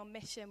going on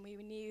mission, we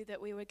knew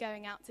that we were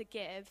going out to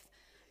give,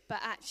 but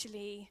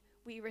actually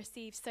we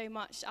received so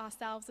much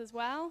ourselves as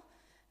well.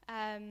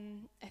 I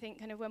think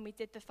kind of when we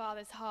did the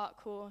Father's Heart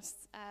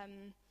course,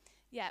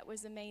 yeah, it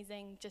was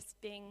amazing just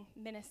being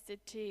ministered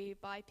to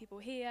by people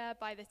here,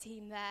 by the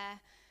team there,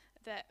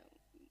 that,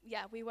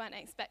 yeah, we weren't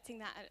expecting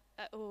that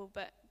at all,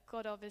 but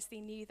God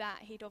obviously knew that.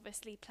 He'd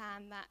obviously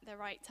planned that at the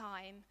right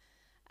time.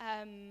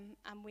 And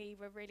we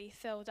were really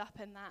filled up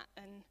in that,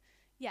 and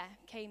yeah,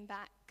 came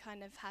back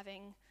kind of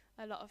having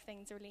a lot of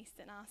things released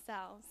in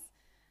ourselves.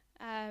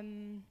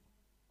 And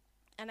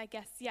I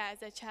guess, yeah,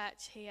 as a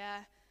church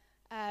here,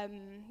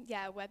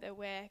 yeah, whether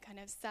we're kind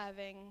of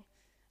serving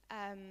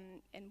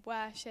in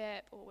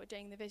worship, or we're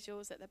doing the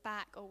visuals at the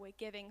back, or we're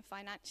giving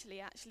financially,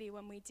 actually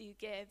when we do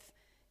give,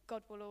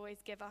 God will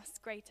always give us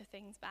greater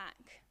things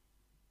back.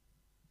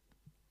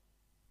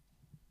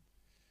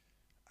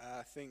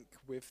 I think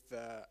with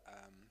the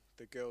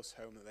girls'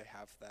 home that they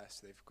have there,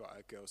 so they've got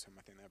a girls' home,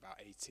 I think there are about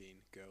 18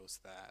 girls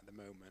there at the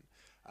moment,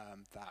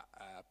 that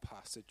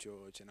Pastor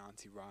George and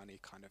Auntie Rani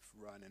kind of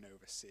run and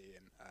oversee,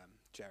 and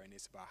Jerry and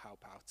Isabel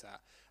help out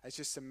at. It's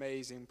just an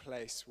amazing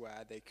place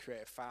where they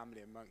create a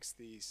family amongst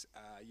these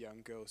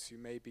young girls who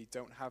maybe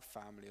don't have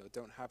family or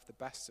don't have the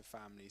best of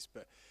families,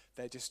 but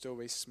they're just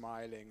always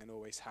smiling and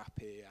always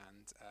happy,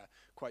 and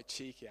quite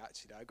cheeky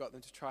actually. I got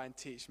them to try and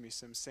teach me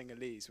some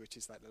Sinhalese, which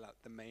is like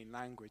the main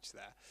language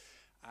there.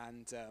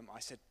 And I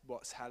said,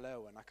 what's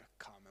hello? And I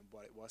can't remember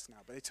what it was now,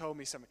 but they told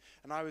me something.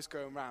 And I was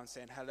going around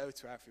saying hello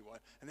to everyone,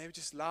 and they were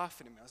just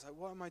laughing at me. I was like,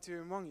 what am I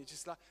doing wrong? You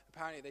just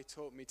apparently they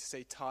taught me to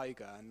say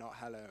tiger and not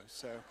hello.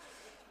 So,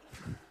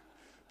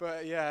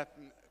 but yeah,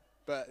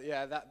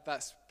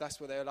 that's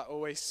what they were like,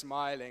 always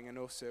smiling, and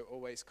also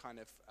always kind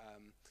of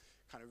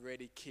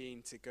really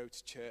keen to go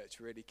to church,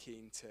 really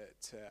keen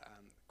to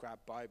grab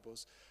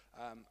Bibles.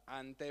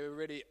 And they were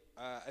really,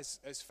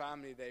 as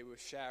family, they were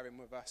sharing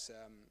with us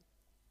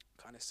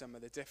kind of some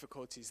of the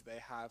difficulties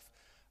they have,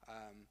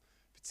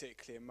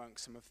 particularly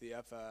amongst some of the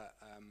other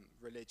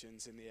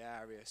religions in the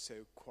area, so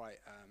quite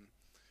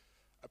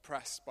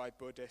oppressed by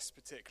Buddhists,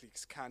 particularly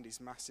because Kandy's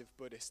massive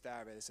Buddhist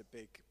area. There's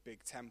a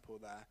big temple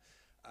there,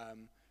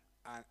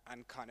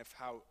 and kind of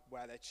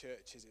where their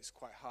church is, it's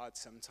quite hard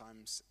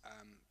sometimes.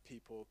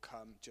 People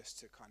come just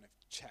to kind of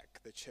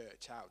check the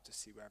church out to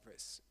see whether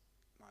it's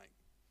like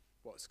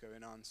what's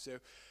going on. So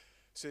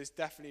there's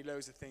definitely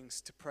loads of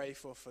things to pray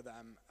for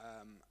them,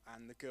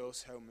 and the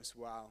girls' home as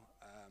well.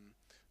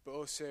 But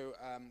also,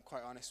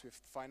 quite honest with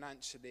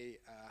financially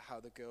how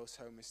the girls'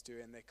 home is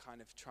doing. They're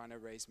kind of trying to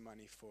raise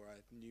money for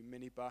a new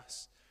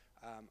minibus,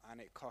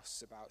 and it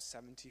costs about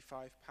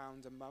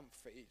 £75 a month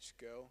for each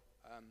girl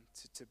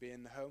to be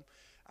in the home.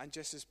 And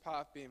just as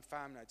part of being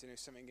family, I don't know,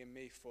 something in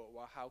me thought,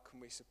 well, how can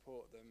we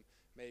support them?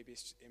 Maybe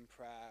it's in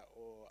prayer,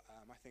 or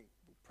I think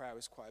prayer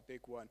was quite a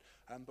big one.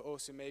 But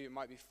also maybe it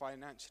might be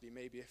financially.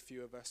 Maybe a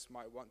few of us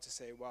might want to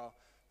say, well,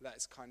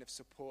 let's kind of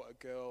support a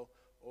girl,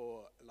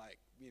 or like,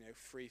 you know,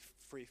 free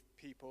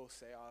people,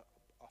 say,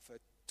 offer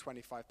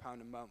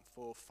 £25 a month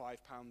or £5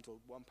 or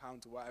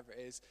 £1 or whatever it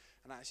is,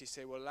 and actually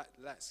say, well,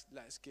 let's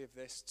give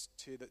this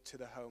to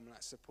the home,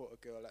 let's support a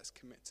girl, let's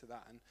commit to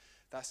that. And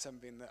that's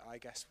something that I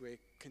guess we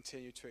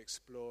continue to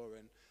explore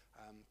and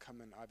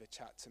come and either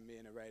chat to me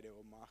and Aurelia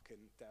or Mark and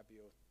Debbie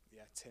or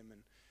Tim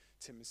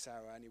and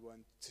Sarah,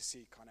 anyone, to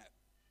see kind of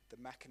the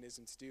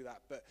mechanism to do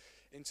that. But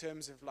in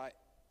terms of like,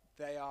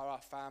 they are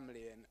our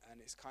family,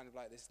 and it's kind of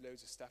like there's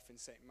loads of stuff in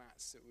St.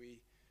 Matt's that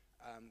we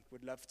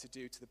would love to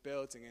do to the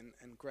building,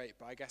 and great.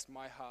 But I guess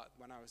my heart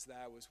when I was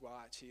there was, well,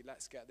 actually,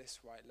 let's get this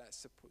right.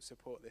 Let's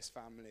support this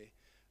family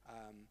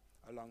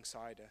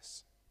alongside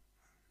us.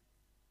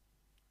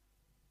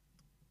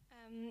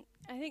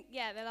 I think,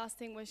 the last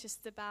thing was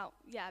just about,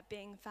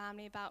 being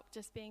family, about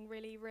just being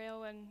really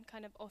real and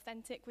kind of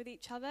authentic with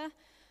each other.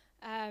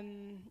 I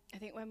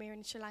think when we were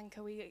in Sri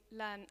Lanka, we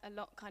learned a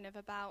lot kind of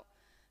about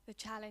the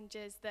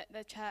challenges that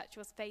the church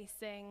was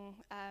facing,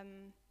 I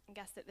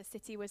guess that the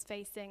city was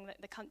facing,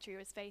 that the country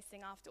was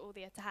facing after all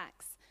the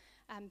attacks.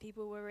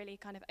 People were really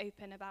kind of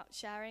open about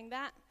sharing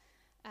that.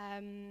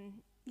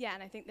 And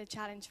I think the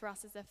challenge for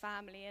us as a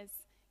family is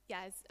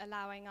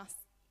allowing us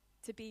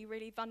to be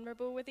really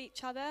vulnerable with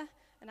each other.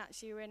 And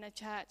actually we're in a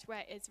church where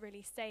it is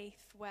really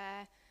safe,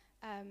 where,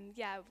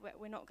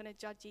 we're not going to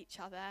judge each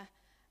other.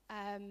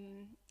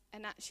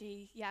 And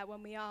actually,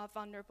 when we are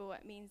vulnerable,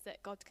 it means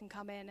that God can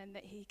come in and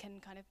that he can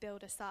kind of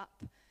build us up.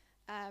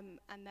 And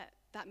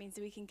that means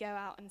that we can go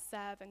out and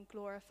serve and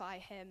glorify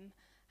him,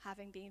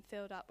 having been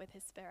filled up with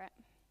his Spirit.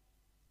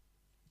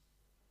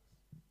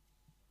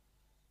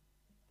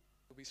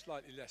 It'll be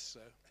slightly less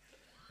so.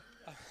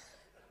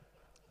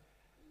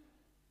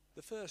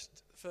 The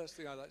first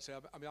thing I'd like to say,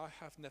 I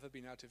have never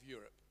been out of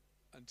Europe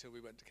until we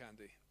went to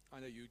Kandy.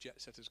 I know you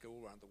jet setters go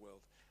all around the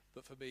world,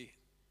 but for me,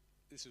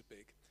 this was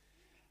big.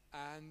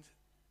 And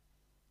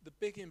the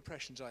big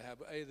impressions I had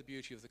were, the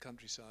beauty of the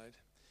countryside,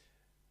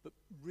 but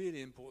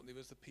really importantly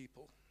was the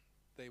people.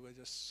 They were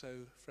just so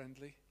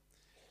friendly.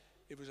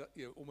 It was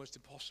almost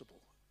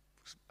impossible.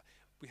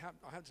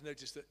 I had to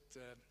notice that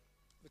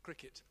the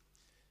cricket,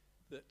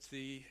 that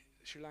the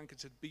Sri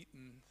Lankans had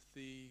beaten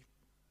the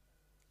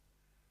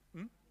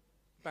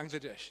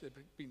Bangladesh. They'd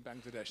beaten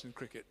Bangladesh in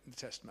cricket in the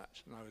test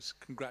match, and I was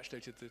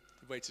congratulated the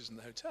waiters in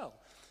the hotel.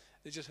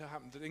 It just so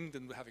happened that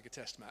England were having a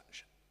test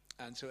match.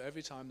 And so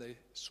every time they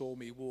saw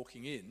me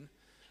walking in,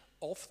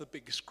 off the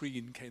big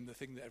screen came the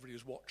thing that everybody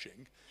was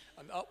watching,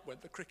 and up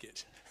went the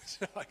cricket,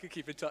 so I could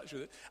keep in touch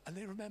with it. And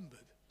they remembered.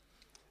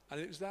 And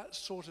it was that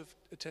sort of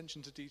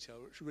attention to detail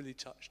which really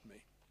touched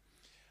me.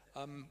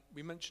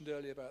 We mentioned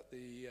earlier about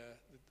the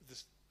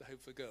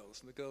Hope for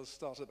Girls, and the girls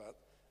start about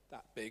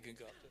that big and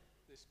go up to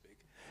this big.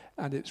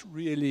 And it's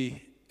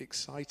really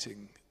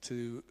exciting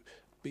to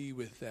be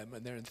with them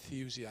and their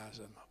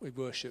enthusiasm. We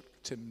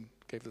worshipped, Tim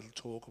gave a little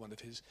talk on one of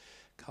his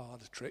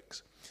card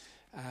tricks,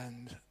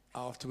 and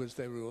afterwards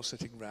they were all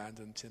sitting around,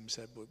 and Tim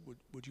said,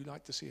 would you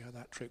like to see how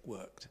that trick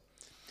worked?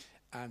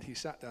 And he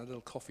sat down at a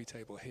little coffee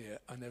table here,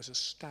 and there was a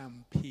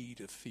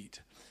stampede of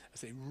feet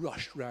as they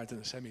rushed round in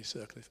a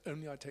semicircle. If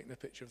only I'd taken a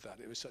picture of that.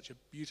 It was such a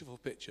beautiful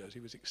picture as he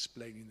was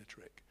explaining the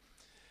trick.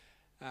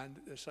 And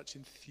there's such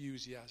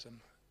enthusiasm,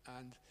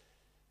 and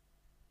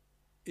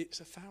it's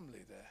a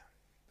family there.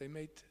 They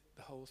made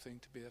the whole thing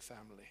to be a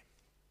family.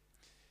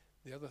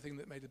 The other thing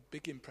that made a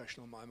big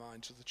impression on my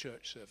mind was the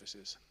church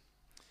services.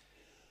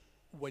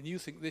 When you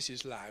think this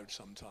is loud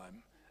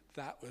sometime,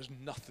 that was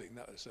nothing.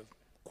 That was a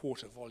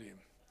quarter volume.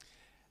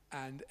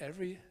 And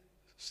every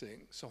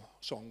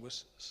song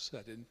was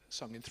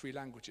sung in 3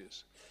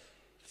 languages.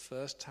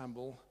 First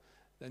Tamil,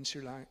 then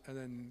Sri Lanka, and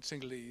then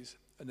Sinhalese,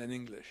 and then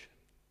English,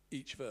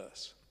 each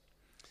verse,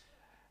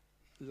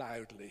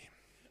 loudly.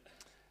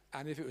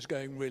 And if it was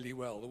going really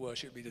well, the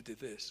worship leader did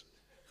this,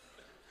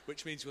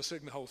 which means we'll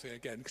sing the whole thing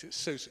again because it's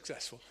so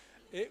successful.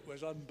 It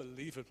was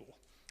unbelievable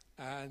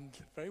and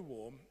very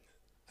warm.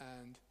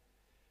 And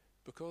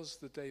because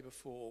the day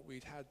before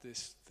we'd had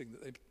this thing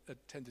that they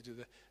tend to do,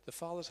 the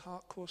Father's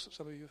Heart course that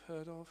some of you have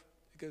heard of.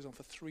 It goes on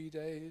for 3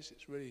 days.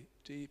 It's really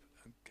deep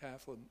and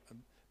careful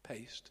and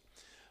paced.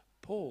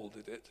 Paul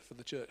did it for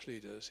the church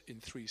leaders in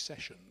 3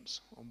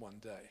 sessions on one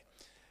day.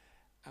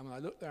 And when I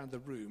looked around the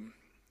room,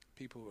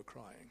 people were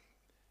crying.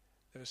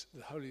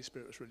 The Holy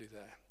Spirit was really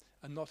there.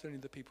 And not only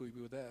the people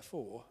we were there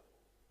for,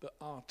 but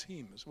our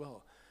team as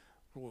well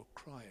were all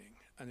crying.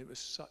 And it was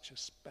such a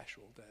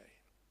special day.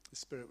 The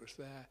Spirit was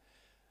there.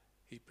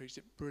 He preached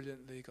it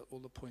brilliantly, got all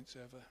the points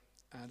over.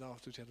 And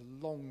afterwards he had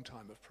a long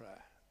time of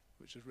prayer,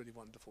 which was really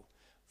wonderful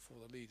for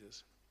the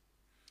leaders.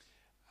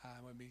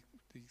 When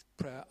the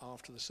prayer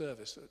after the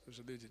service that was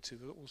alluded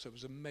to also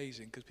was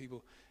amazing, because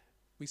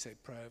we say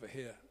pray over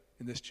here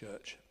in this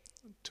church,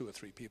 2 or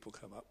 3 people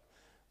come up.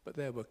 But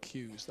there were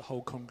queues. The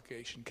whole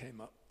congregation came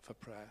up for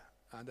prayer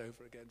and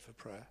over again for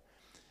prayer,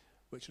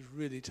 which was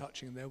really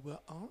touching. And there were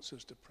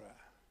answers to prayer.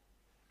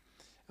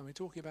 And we're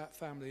talking about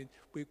family.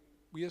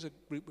 We as a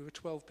group, we were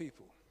 12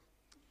 people.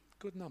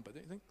 Good number,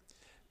 don't you think?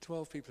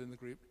 12 people in the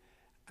group.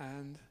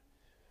 And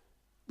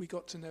we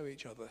got to know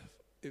each other.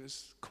 It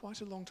was quite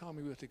a long time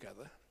we were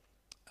together.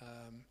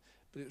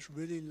 But it's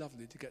really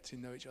lovely to get to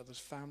know each other's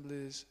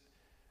families.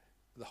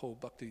 The whole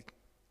Buckley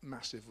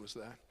Massive was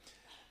there.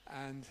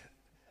 And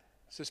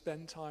to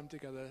spend time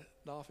together,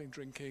 laughing,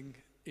 drinking,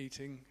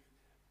 eating,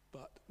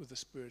 but with the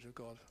Spirit of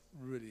God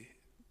really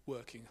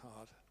working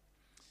hard.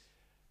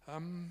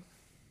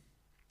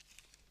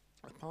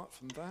 Apart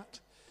from that,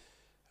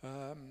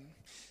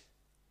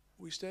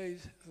 we stayed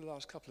for the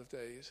last couple of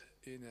days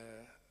in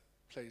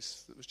a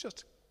place that was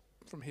just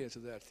from here to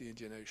there to the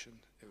Indian Ocean.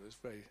 It was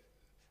very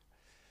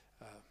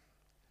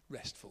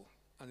restful,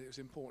 and it was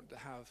important to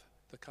have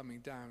the coming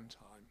down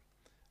time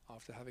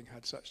after having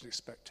had such a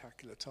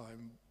spectacular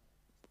time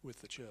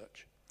with the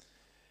church.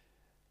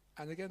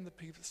 And again, the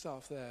people,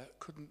 staff there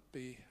couldn't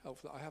be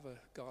helpful. I have a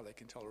garlic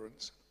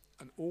intolerance,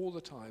 and all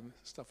the time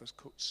stuff was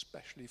cooked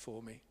specially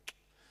for me.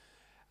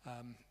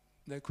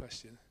 No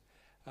question.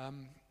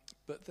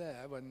 But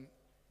there, when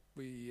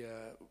we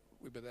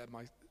were there,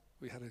 my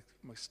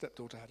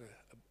stepdaughter had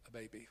a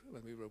baby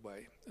when we were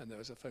away, and there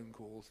was a phone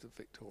call to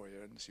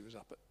Victoria, and she was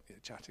up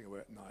chatting away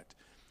at night.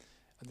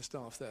 And the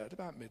staff there at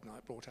about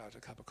midnight brought out a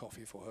cup of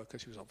coffee for her,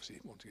 because she was obviously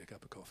wanting a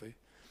cup of coffee.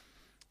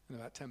 And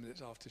about 10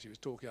 minutes after she was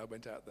talking, I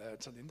went out there,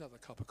 and suddenly another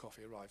cup of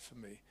coffee arrived for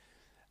me.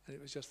 And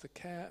it was just the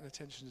care and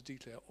attention to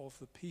detail of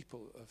the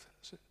people of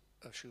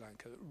Sri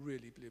Lanka that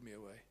really blew me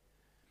away.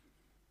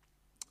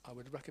 I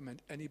would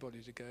recommend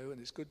anybody to go,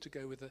 and it's good to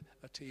go with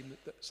a team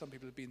that some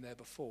people have been there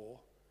before,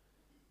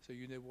 so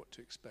you know what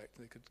to expect,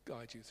 and they could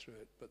guide you through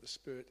it. But the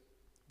Spirit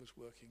was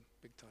working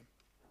big time.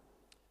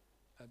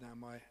 And now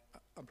my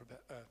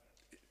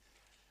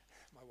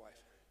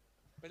wife.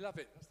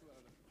 Beloved, that's the word.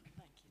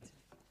 Thank you.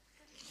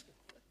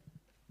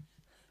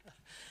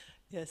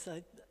 Yes,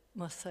 I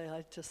must say,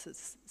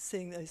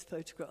 seeing those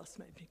photographs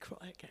made me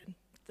cry again.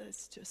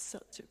 There's just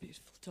such a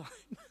beautiful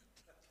time.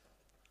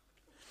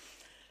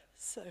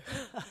 So,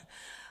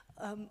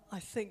 I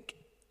think,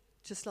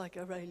 just like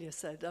Aurelia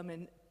said, I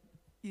mean,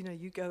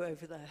 you go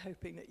over there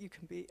hoping that you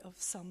can be of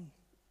some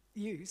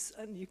use,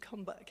 and you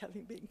come back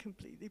having been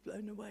completely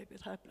blown away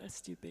with how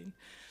blessed you've been.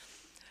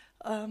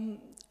 And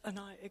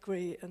I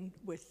agree, and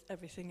with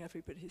everything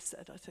everybody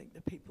said, I think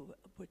the people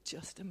were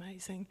just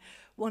amazing.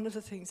 One of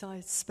the things I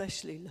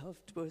especially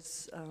loved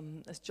was,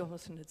 as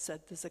Jonathan had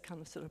said, there's a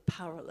kind of sort of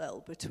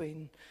parallel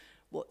between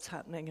what's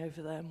happening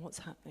over there and what's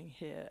happening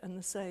here. And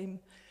the same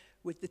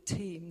with the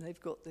team. They've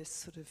got this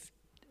sort of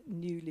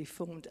newly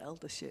formed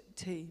eldership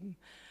team.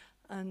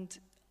 And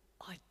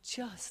I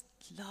just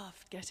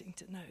loved getting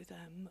to know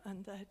them.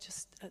 And they're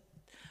just,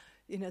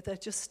 they're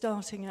just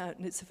starting out,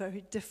 and it's a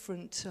very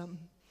different...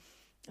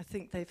 I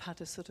think they've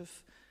had a sort of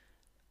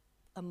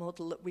a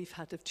model that we've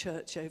had of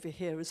church over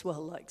here as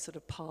well, like sort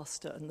of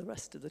pastor and the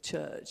rest of the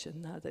church,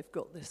 and now they've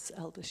got this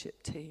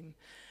eldership team.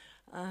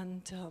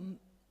 And,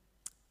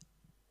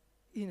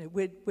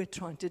 we're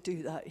trying to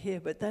do that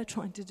here, but they're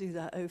trying to do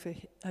that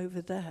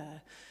over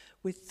there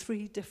with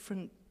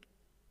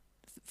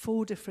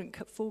four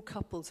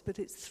couples, but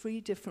it's 3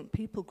 different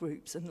people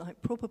groups, and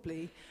like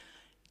probably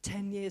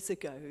 10 years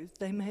ago,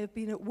 they may have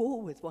been at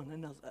war with one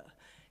another,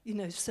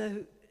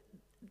 so...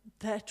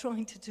 They're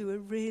trying to do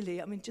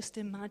just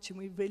imagine,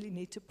 we really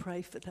need to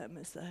pray for them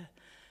as they're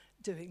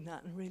doing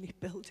that and really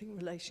building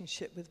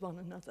relationship with one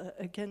another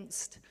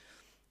against,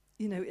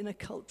 in a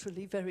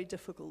culturally very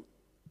difficult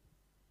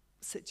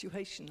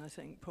situation, I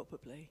think,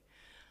 probably.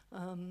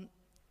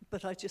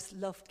 But I just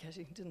loved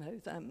getting to know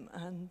them,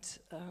 and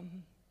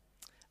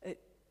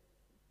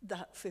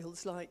that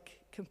feels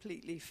like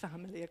completely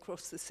family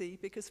across the sea,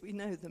 because we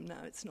know them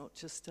now. It's not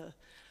just a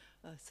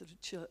sort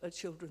of a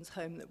children's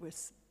home that we're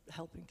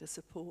helping to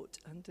support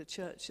and a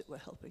church that we're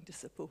helping to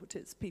support.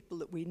 It's people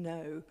that we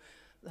know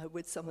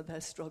with some of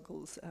their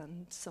struggles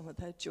and some of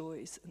their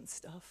joys and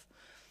stuff.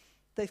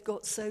 They've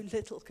got so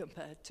little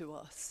compared to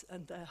us,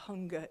 and their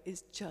hunger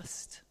is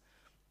just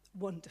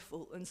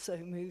wonderful and so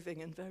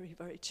moving and very,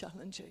 very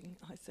challenging,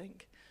 I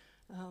think,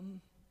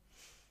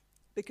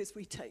 because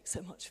we take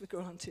so much for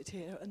granted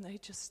here, and they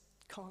just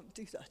can't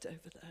do that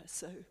over there.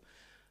 So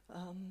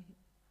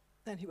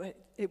anyway,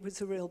 it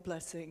was a real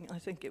blessing. I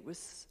think it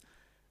was...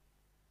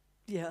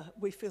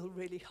 we feel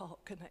really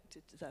heart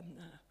connected to them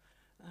now,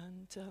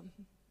 and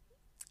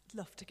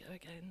love to go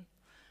again.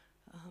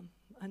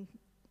 And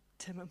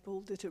Tim and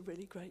Paul did a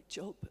really great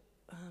job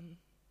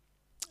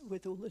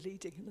with all the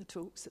leading and the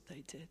talks that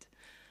they did.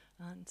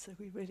 And so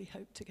we really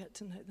hope to get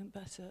to know them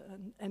better,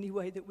 and any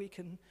way that we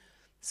can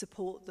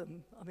support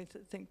them. I mean, I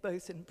think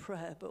both in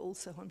prayer, but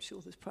also I'm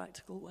sure there's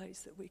practical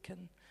ways that we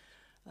can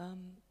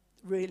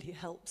really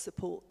help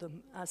support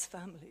them as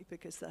family,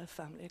 because they're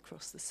family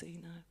across the sea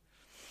now.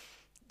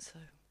 So,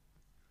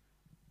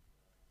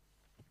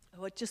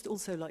 I'd just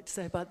also like to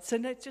say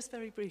just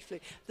very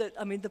briefly, that,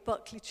 I mean, the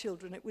Buckley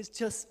children, it was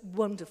just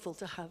wonderful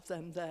to have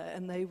them there,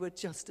 and they were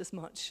just as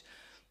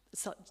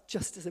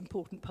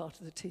important part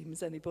of the team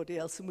as anybody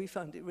else, and we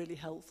found it really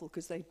helpful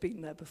because they'd been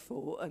there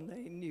before and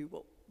they knew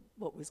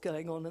what was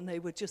going on, and they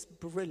were just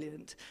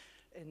brilliant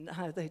in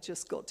how they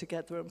just got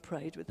together and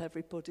prayed with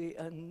everybody,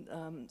 and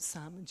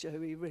Sam and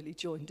Joey really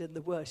joined in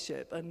the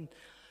worship, and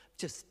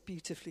just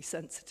beautifully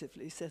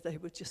sensitively. So they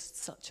were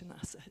just such an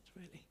asset,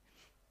 really.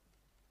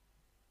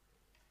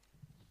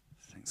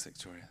 Thanks,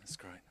 Victoria. That's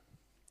great.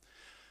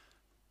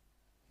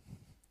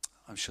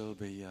 I'm sure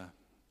there'll be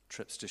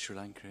trips to Sri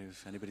Lanka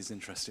if anybody's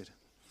interested.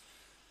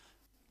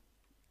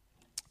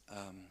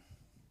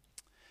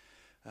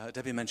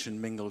 Debbie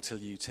mentioned mingle till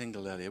you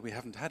tingle earlier. We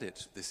haven't had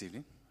it this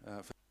evening.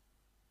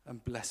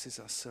 And blesses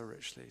us so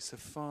richly. So,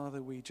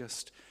 Father, we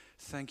just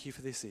thank you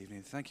for this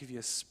evening. Thank you for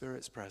your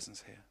Spirit's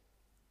presence here.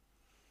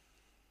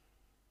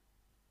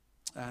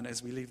 And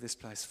as we leave this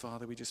place,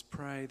 Father, we just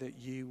pray that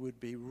you would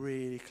be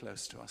really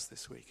close to us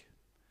this week.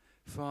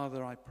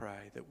 Father, I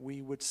pray that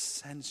we would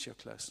sense your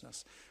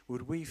closeness.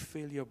 Would we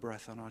feel your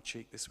breath on our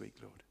cheek this week,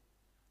 Lord?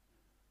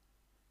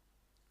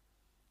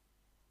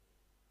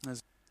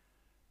 As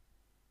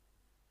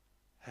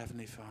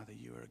Heavenly Father,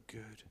 you are a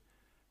good,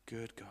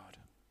 good God.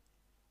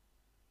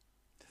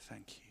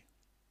 Thank you.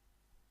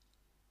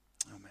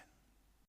 Amen.